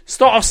box.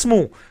 Start off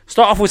small.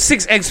 Start off with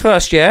 6 eggs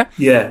first, yeah?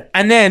 Yeah.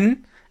 And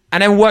then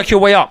work your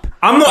way up.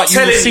 I'm not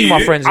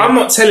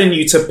telling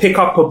you to pick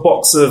up a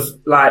box of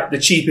like the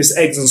cheapest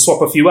eggs and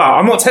swap a few out.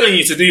 I'm not telling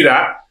you to do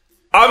that.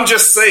 I'm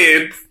just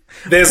saying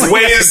There's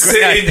ways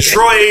to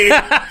enjoy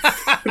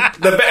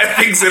the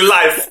better things in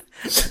life.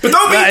 But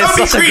don't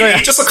be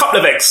greedy. Just a couple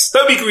of eggs.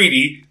 Don't be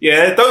greedy.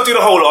 Yeah, don't do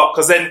the whole lot,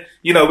 because then,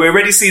 you know, we're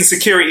already seeing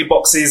security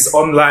boxes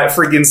on like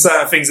frigging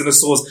certain things in the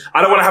stores.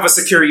 I don't want to have a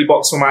security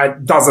box for my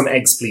dozen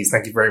eggs, please.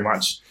 Thank you very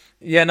much.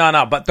 Yeah,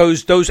 no. But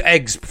those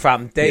eggs,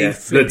 fam, they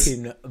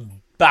flipping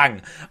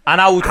bang. And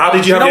I would. How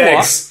did you have your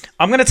eggs?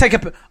 I'm gonna take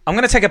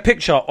a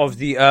picture of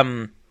the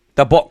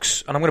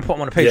box, and I'm gonna put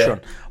them on the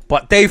Patreon. Yeah.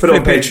 But they put it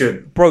on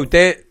Patreon, bro.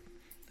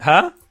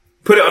 Huh?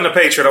 Put it on the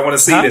Patreon. I want to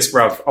see this,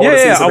 bruv.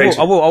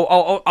 I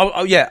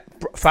will. Yeah,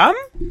 fam.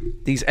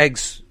 These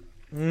eggs.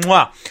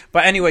 Mwah.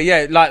 But anyway,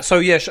 yeah, like, so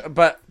yeah,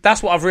 but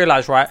that's what I've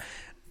realised, right?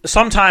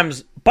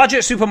 Sometimes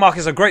budget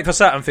supermarkets are great for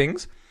certain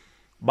things,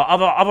 but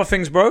other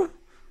things, bro,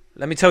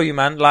 let me tell you,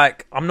 man,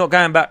 like, I'm not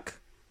going back.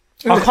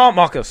 I can't,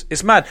 Marcus.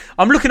 It's mad.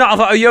 I'm looking at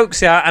other yolks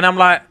here, and I'm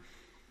like,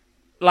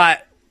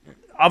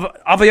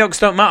 other yolks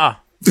don't matter.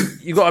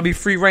 You got to be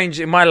free range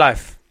in my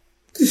life.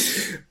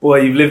 Boy,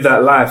 you've lived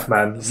that life,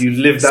 man. You've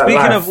lived that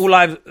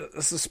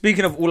life.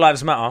 Speaking of all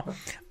lives matter,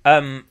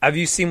 have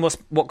you seen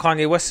what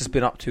Kanye West has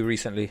been up to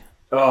recently?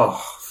 Oh,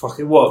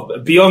 fucking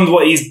what? Beyond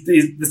what he's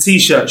the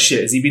t-shirt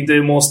shit, has he been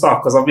doing more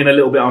stuff? Because I've been a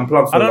little bit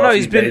unplugged for I don't know.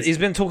 He's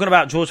been talking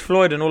about George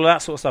Floyd and all of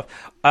that sort of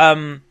stuff.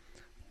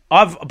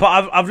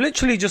 I've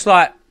literally just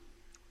like,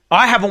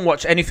 I haven't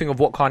watched anything of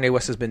what Kanye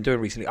West has been doing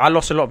recently. I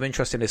lost a lot of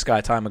interest in this guy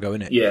a time ago,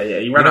 innit? Yeah.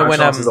 He ran out of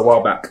chances a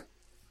while back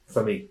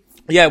for me.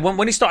 Yeah,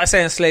 when he started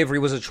saying slavery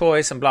was a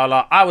choice and blah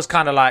blah, I was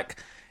kind of like,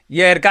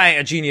 yeah, the guy ain't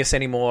a genius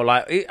anymore.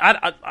 Like, and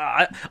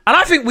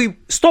I think we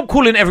stop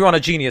calling everyone a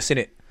genius,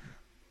 innit?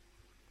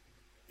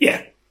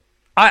 Yeah.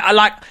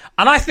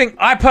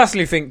 I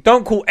personally think,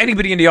 don't call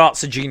anybody in the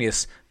arts a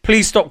genius.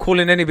 Please stop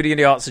calling anybody in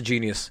the arts a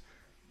genius.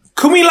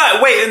 Can we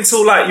like wait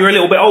until like you're a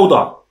little bit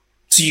older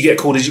till you get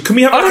called a genius? Can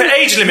we have like an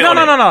age limit?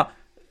 No.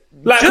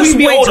 Like, just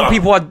wait till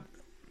people are.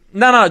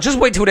 No, just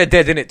wait till they're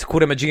dead, innit, to call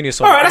them a genius.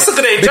 All right, that's a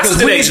good age. That's a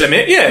good age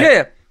limit.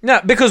 Yeah. No,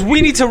 because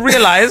we need to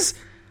realise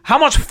how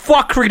much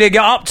fuckery they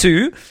get up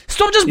to.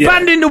 Stop just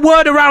banding the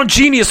word around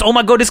genius. Oh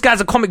my god, this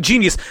guy's a comic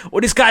genius, or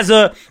this guy's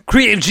a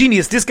creative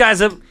genius. This guy's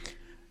a.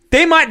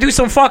 They might do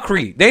some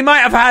fuckery. They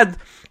might have had,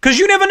 because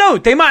you never know.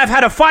 They might have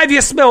had a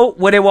 5-year spell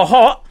where they were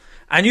hot,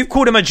 and you've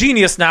called them a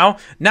genius now.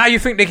 Now you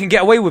think they can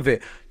get away with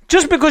it.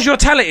 Just because you're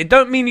talented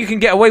don't mean you can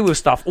get away with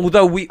stuff,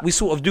 although we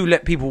sort of do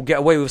let people get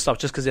away with stuff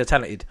just because they're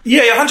talented.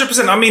 Yeah,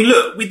 100%. I mean,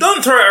 look, we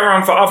don't throw it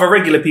around for other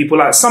regular people,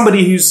 like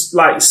somebody who's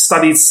like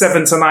studied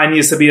 7 to 9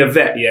 years to be a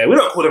vet, yeah? We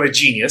don't call them a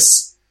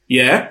genius,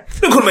 yeah? We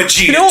don't call them a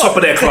genius, you know, top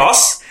of their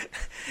class.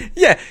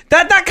 Yeah,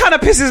 that kind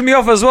of pisses me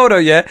off as well, though,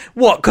 yeah?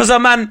 What, because a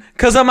man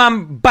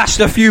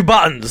bashed a few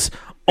buttons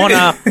on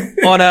a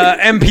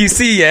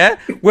NPC, yeah?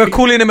 We're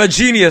calling him a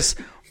genius,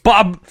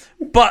 but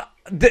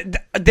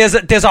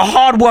there's a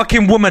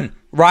hard-working woman,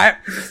 right?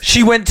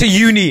 She went to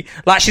uni.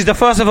 Like, she's the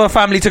first of her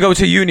family to go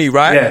to uni,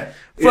 right? Yeah.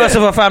 First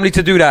of her family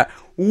to do that.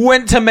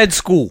 Went to med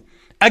school.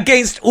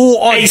 Against all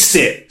odds. Aced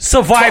it.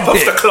 Survived Top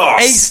it. of the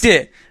class. Aced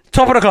it.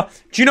 Top of the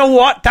class. Do you know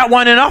what? That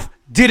wasn't enough.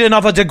 Did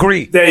another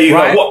degree. There you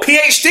go. What,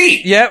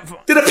 PhD? Yeah.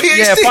 Did a PhD?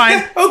 Yeah,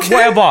 fine. Okay.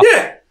 Whatever.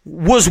 Yeah.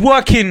 Was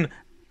working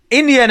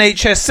in the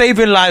NHS,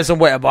 saving lives and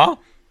whatever.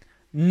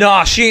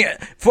 Nah,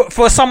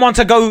 for someone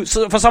to go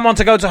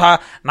to her,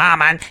 nah,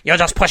 man, you're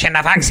just pushing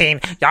the vaccine.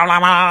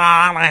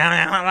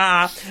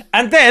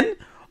 And then,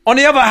 on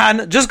the other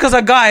hand, just because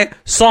a guy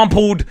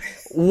sampled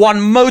one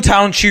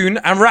Motown tune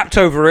and rapped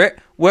over it,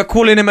 we're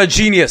calling him a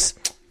genius.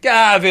 Get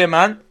out of here,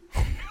 man.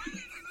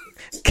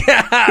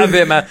 Get out of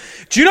here, man.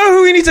 Do you know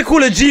who we need to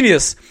call a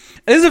genius?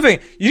 Here's the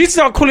thing. You need to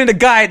start calling the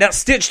guy that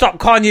stitched up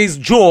Kanye's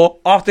jaw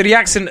after the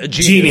accident a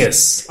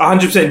genius.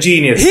 100%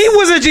 genius. He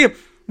was a genius.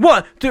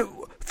 What?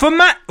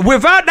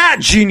 Without that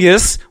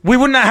genius, we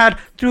wouldn't have had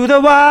Through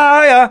the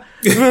Wire.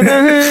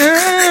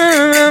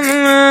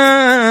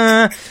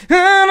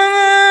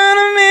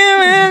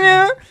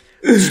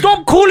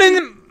 Stop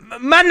calling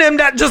man them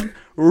that just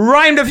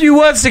rhymed a few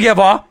words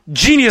together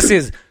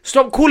geniuses.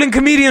 Stop calling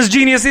comedians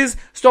geniuses.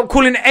 Stop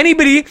calling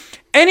anybody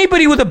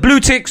with a blue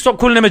tick, stop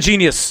calling them a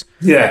genius.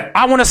 Yeah.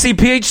 I want to see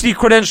PhD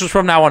credentials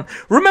from now on.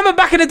 Remember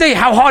back in the day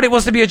how hard it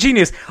was to be a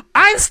genius?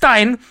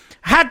 Einstein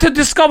had to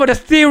discover the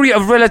theory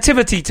of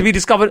relativity to be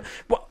discovered.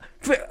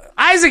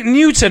 Isaac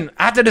Newton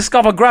had to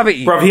discover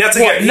gravity. Bro, he had to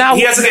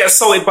get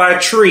assaulted by a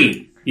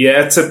tree.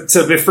 Yeah, to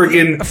be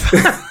friggin'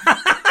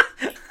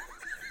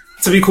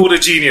 to be called a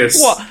genius.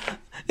 What?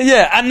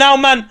 Yeah, and now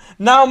man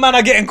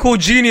are getting called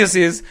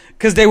geniuses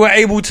because they were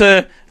able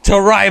to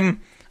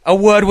rhyme a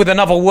word with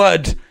another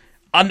word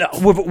and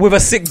with a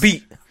sick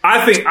beat.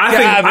 I think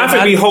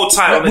we hold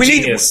tight on the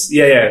genius.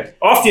 Yeah.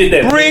 After you're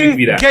dead, bring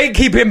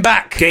gatekeeping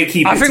back. I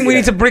think we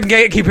need to bring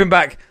gatekeeping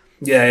back.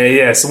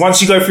 Yeah. So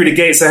once you go through the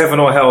gates of heaven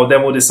or hell,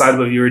 then we'll decide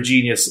whether you're a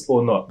genius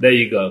or not. There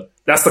you go.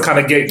 That's the kind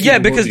of gatekeeping. Yeah,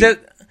 because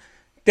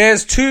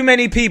there's too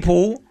many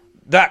people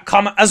that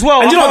come as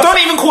well. And don't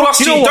even call us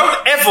geniuses.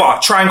 Don't ever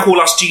try and call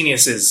us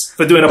geniuses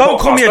for doing a podcast. Don't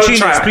call me a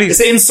genius, please.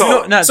 It's an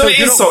insult. It's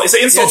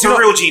an insult to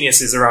real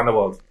geniuses around the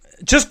world.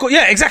 Just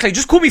exactly.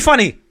 Just call me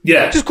funny.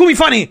 Yeah. Just call me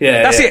funny.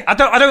 Yeah, That's yeah. it. I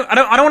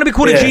don't want to be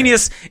called a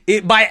genius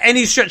by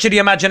any stretch of the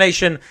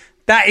imagination.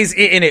 That is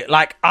it in it.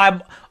 Like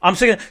I'm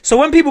saying. So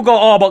when people go,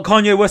 oh, but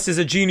Kanye West is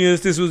a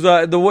genius. This was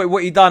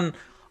what he done.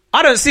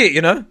 I don't see it.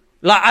 You know,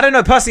 like I don't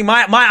know personally.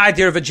 My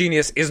idea of a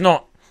genius is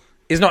not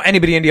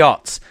anybody in the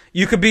arts.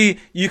 You could be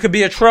a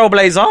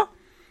trailblazer.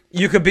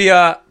 You could be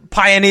a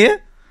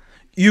pioneer.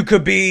 You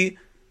could be.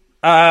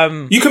 You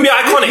can be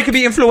iconic. You could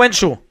be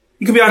influential.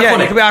 You can be iconic. Yeah,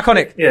 you could be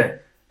iconic. Yeah.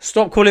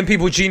 Stop calling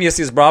people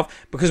geniuses, bruv.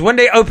 Because when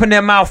they open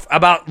their mouth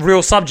about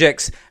real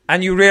subjects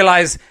and you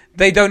realise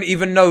they don't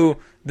even know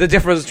the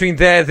difference between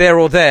there,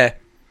 or there,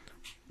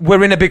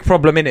 we're in a big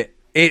problem, innit?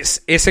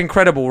 It's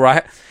incredible,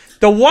 right?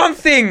 The one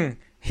thing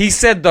he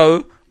said,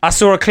 though, I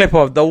saw a clip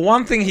of. The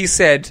one thing he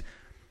said,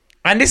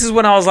 and this is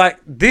when I was like,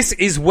 this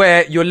is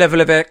where your level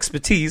of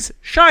expertise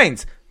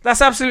shines.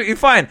 That's absolutely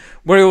fine.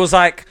 Where he was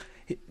like,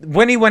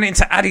 when he went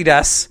into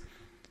Adidas,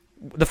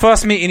 the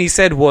first meeting he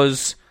said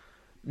was,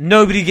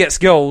 nobody gets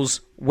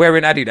girls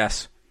wearing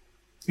Adidas.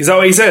 Is that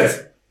what he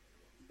said?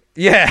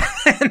 Yeah.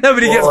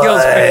 Nobody gets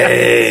girls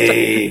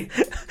wearing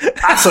Adidas.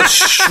 That's a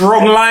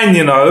strong line,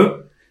 you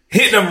know.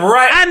 Hit them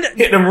right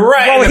in the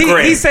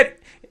brain.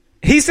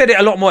 He said it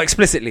a lot more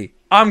explicitly.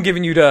 I'm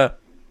giving you the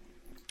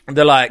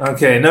like...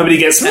 Okay, nobody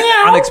gets...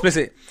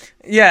 Unexplicit.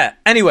 Yeah,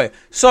 anyway.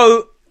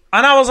 So,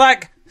 and I was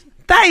like,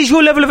 that is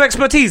your level of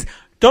expertise.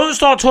 Don't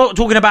start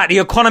talking about the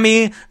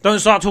economy. Don't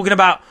start talking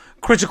about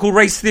critical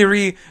race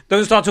theory.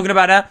 Don't start talking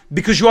about that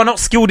because you are not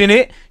skilled in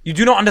it. You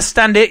do not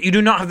understand it. You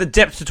do not have the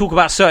depth to talk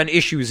about certain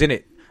issues in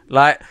it.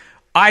 Like,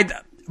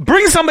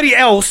 bring somebody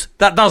else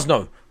that does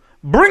know.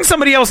 Bring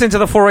somebody else into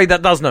the foray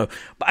that does know.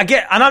 But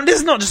again, this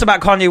is not just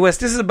about Kanye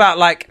West. This is about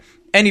like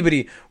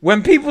anybody.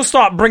 When people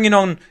start bringing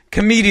on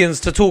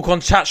comedians to talk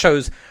on chat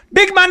shows,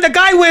 big man, the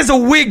guy wears a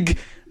wig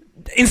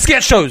in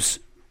sketch shows.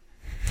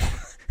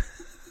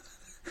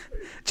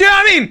 Do you know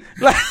what I mean?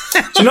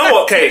 Do you know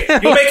what, Kate?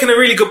 You're making a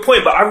really good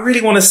point, but I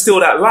really want to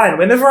steal that line.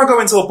 Whenever I go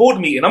into a board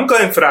meeting, I'm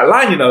going for that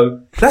line, you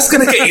know. That's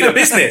going to get you the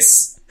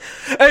business.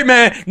 Hey,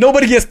 man,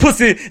 nobody gets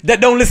pussy that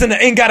don't listen to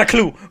Ain't Got a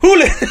Clue. There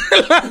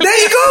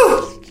you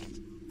go.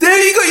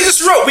 There you go. You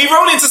just wrote. We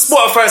wrote into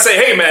Spotify and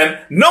say, hey, man,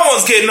 no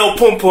one's getting no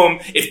pum-pum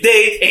if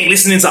they ain't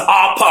listening to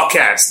our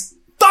podcast.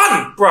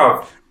 Done,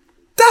 bro.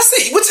 That's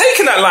it. We're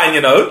taking that line,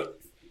 you know.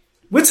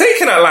 We're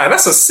taking that line.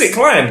 That's a sick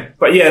line.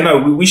 But yeah,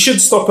 no, we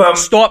should stop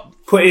Stop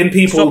calling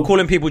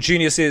people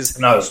geniuses.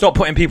 No. Stop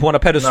putting people on a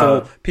pedestal.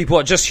 No. People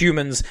are just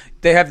humans.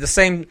 They have the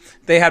same,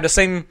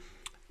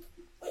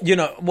 you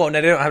know, well,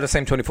 no, they don't have the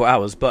same 24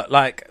 hours, but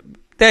like,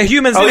 they're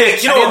humans. Oh, yeah,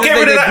 you know what? Get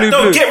rid of that.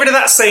 No, get rid of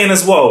that saying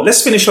as well.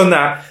 Let's finish on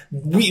that.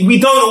 We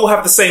don't all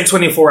have the same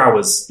 24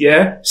 hours,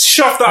 yeah?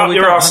 Shove that up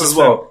your ass as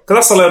well, because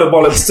that's a load of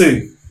bollocks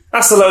too.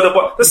 That's a load of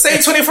bollocks. The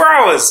same 24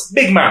 hours,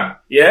 big man,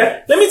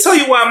 yeah? Let me tell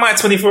you why my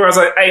 24 hours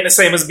ain't the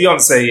same as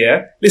Beyonce,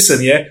 yeah?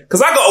 Listen, yeah?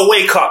 Because I got to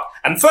wake up,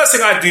 and first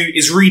thing I do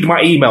is read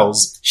my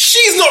emails.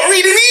 She's not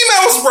reading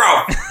emails,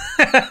 bro!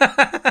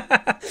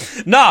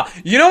 Nah,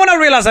 you know when I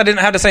realized I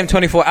didn't have the same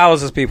 24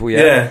 hours as people,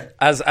 yeah?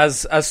 As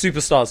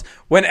superstars.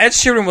 When Ed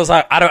Sheeran was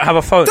like, I don't have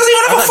a phone. Doesn't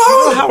even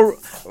have a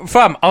phone?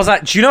 Fam, I was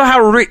like, do you know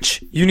how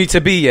rich you need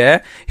to be,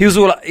 yeah? He was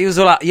all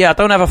like, yeah, I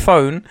don't have a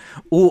phone.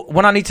 Or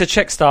when I need to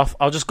check stuff,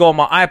 I'll just go on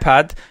my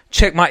iPad,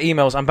 check my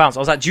emails and bounce. I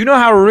was like, do you know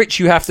how rich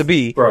you have to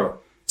be? Bro.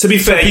 To be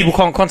fair, people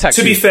can't contact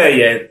you. To be fair,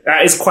 yeah,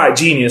 that is quite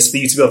genius for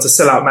you to be able to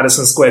sell out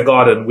Madison Square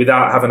Garden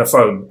without having a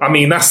phone. I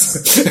mean,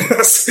 that's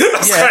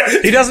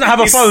yeah. He doesn't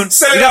have a phone. He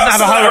doesn't have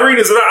a phone.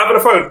 Arenas without having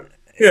a phone.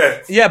 Yeah.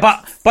 Yeah,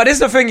 but this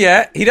is the thing,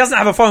 yeah. He doesn't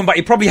have a phone, but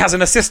he probably has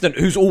an assistant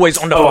who's always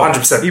on the phone.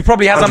 100%. He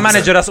probably has 100%. a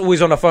manager that's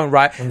always on the phone,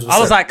 right? 100%. I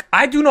was like,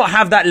 I do not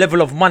have that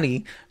level of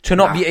money to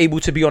not be able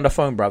to be on the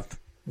phone, bruv.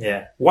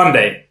 Yeah. One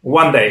day,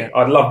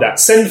 I'd love that.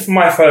 Send for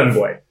my phone,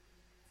 boy.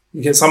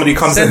 You get somebody who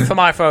comes in. Send for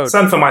my phone.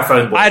 Send for my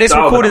phone, boy. This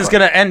recording's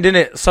going to end,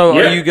 innit? So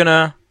are you going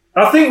to...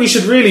 I think we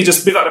should really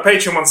just big up the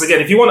Patreon once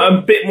again. If you want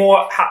a bit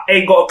more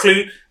Ain't Got a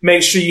Clue,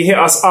 make sure you hit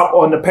us up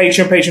on the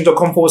Patreon,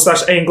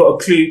 patreon.com/Ain't Got a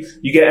Clue.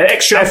 You get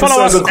extra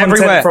episodes and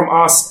content from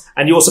us,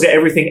 and you also get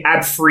everything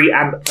ad-free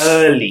and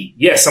early.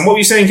 Yes, and what were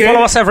you saying, Kate?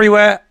 Follow us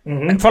everywhere.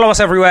 Mm-hmm. Follow us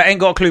everywhere.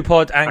 Ain't Got a Clue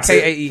Pod and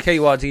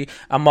KAEKURD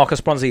and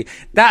Marcus Bronzy.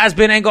 That has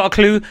been Ain't Got a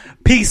Clue.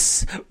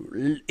 Peace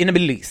in the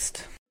Middle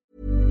East.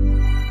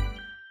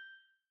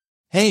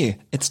 Hey,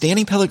 it's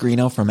Danny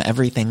Pellegrino from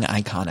Everything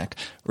Iconic.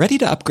 Ready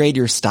to upgrade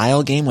your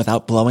style game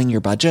without blowing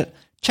your budget?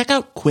 Check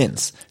out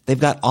Quince. They've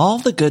got all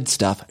the good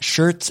stuff,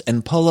 shirts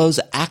and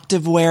polos,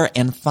 activewear,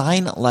 and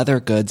fine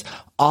leather goods,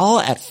 all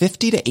at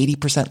 50 to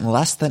 80%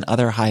 less than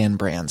other high-end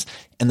brands.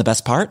 And the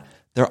best part?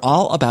 They're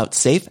all about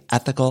safe,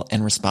 ethical,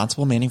 and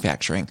responsible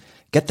manufacturing.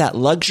 Get that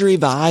luxury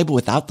vibe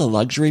without the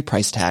luxury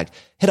price tag.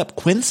 Hit up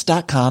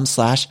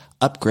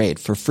quince.com/upgrade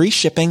for free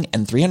shipping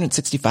and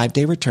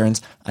 365-day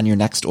returns on your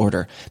next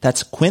order.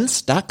 That's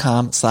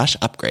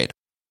quince.com/upgrade.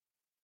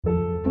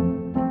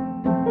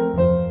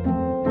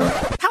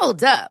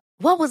 Hold up.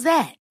 What was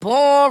that?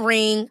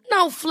 Boring.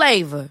 No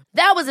flavor.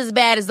 That was as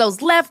bad as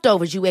those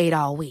leftovers you ate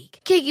all week.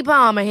 Keke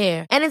Palmer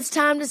here, and it's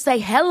time to say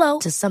hello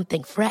to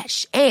something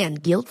fresh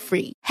and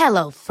guilt-free.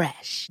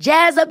 HelloFresh.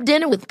 Jazz up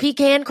dinner with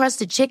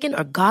pecan-crusted chicken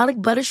or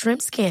garlic butter shrimp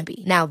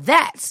scampi. Now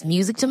that's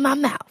music to my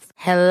mouth.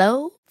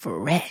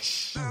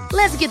 HelloFresh.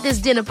 Let's get this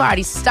dinner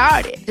party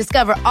started.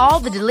 Discover all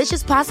the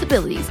delicious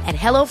possibilities at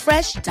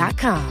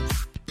HelloFresh.com.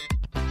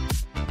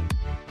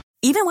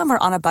 Even when we're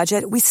on a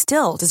budget, we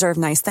still deserve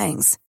nice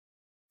things.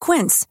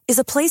 Quince is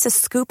a place to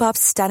scoop up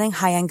stunning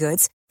high-end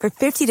goods for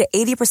 50 to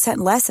 80%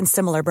 less than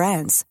similar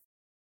brands.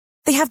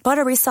 They have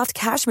buttery soft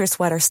cashmere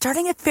sweaters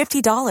starting at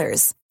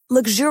 $50,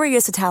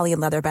 luxurious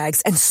Italian leather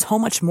bags, and so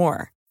much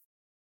more.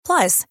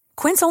 Plus,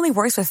 Quince only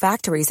works with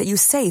factories that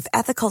use safe,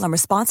 ethical, and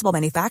responsible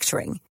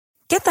manufacturing.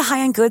 Get the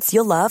high-end goods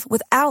you'll love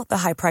without the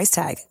high price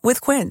tag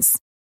with Quince.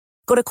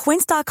 Go to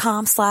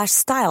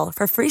quince.com/style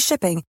for free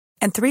shipping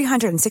and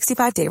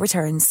 365-day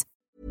returns.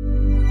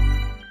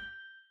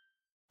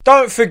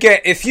 Don't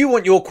forget, if you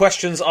want your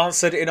questions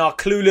answered in our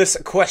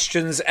Clueless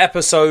Questions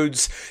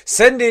episodes,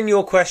 send in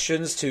your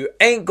questions to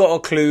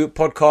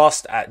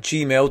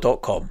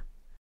ain'tgotacluepodcast@gmail.com.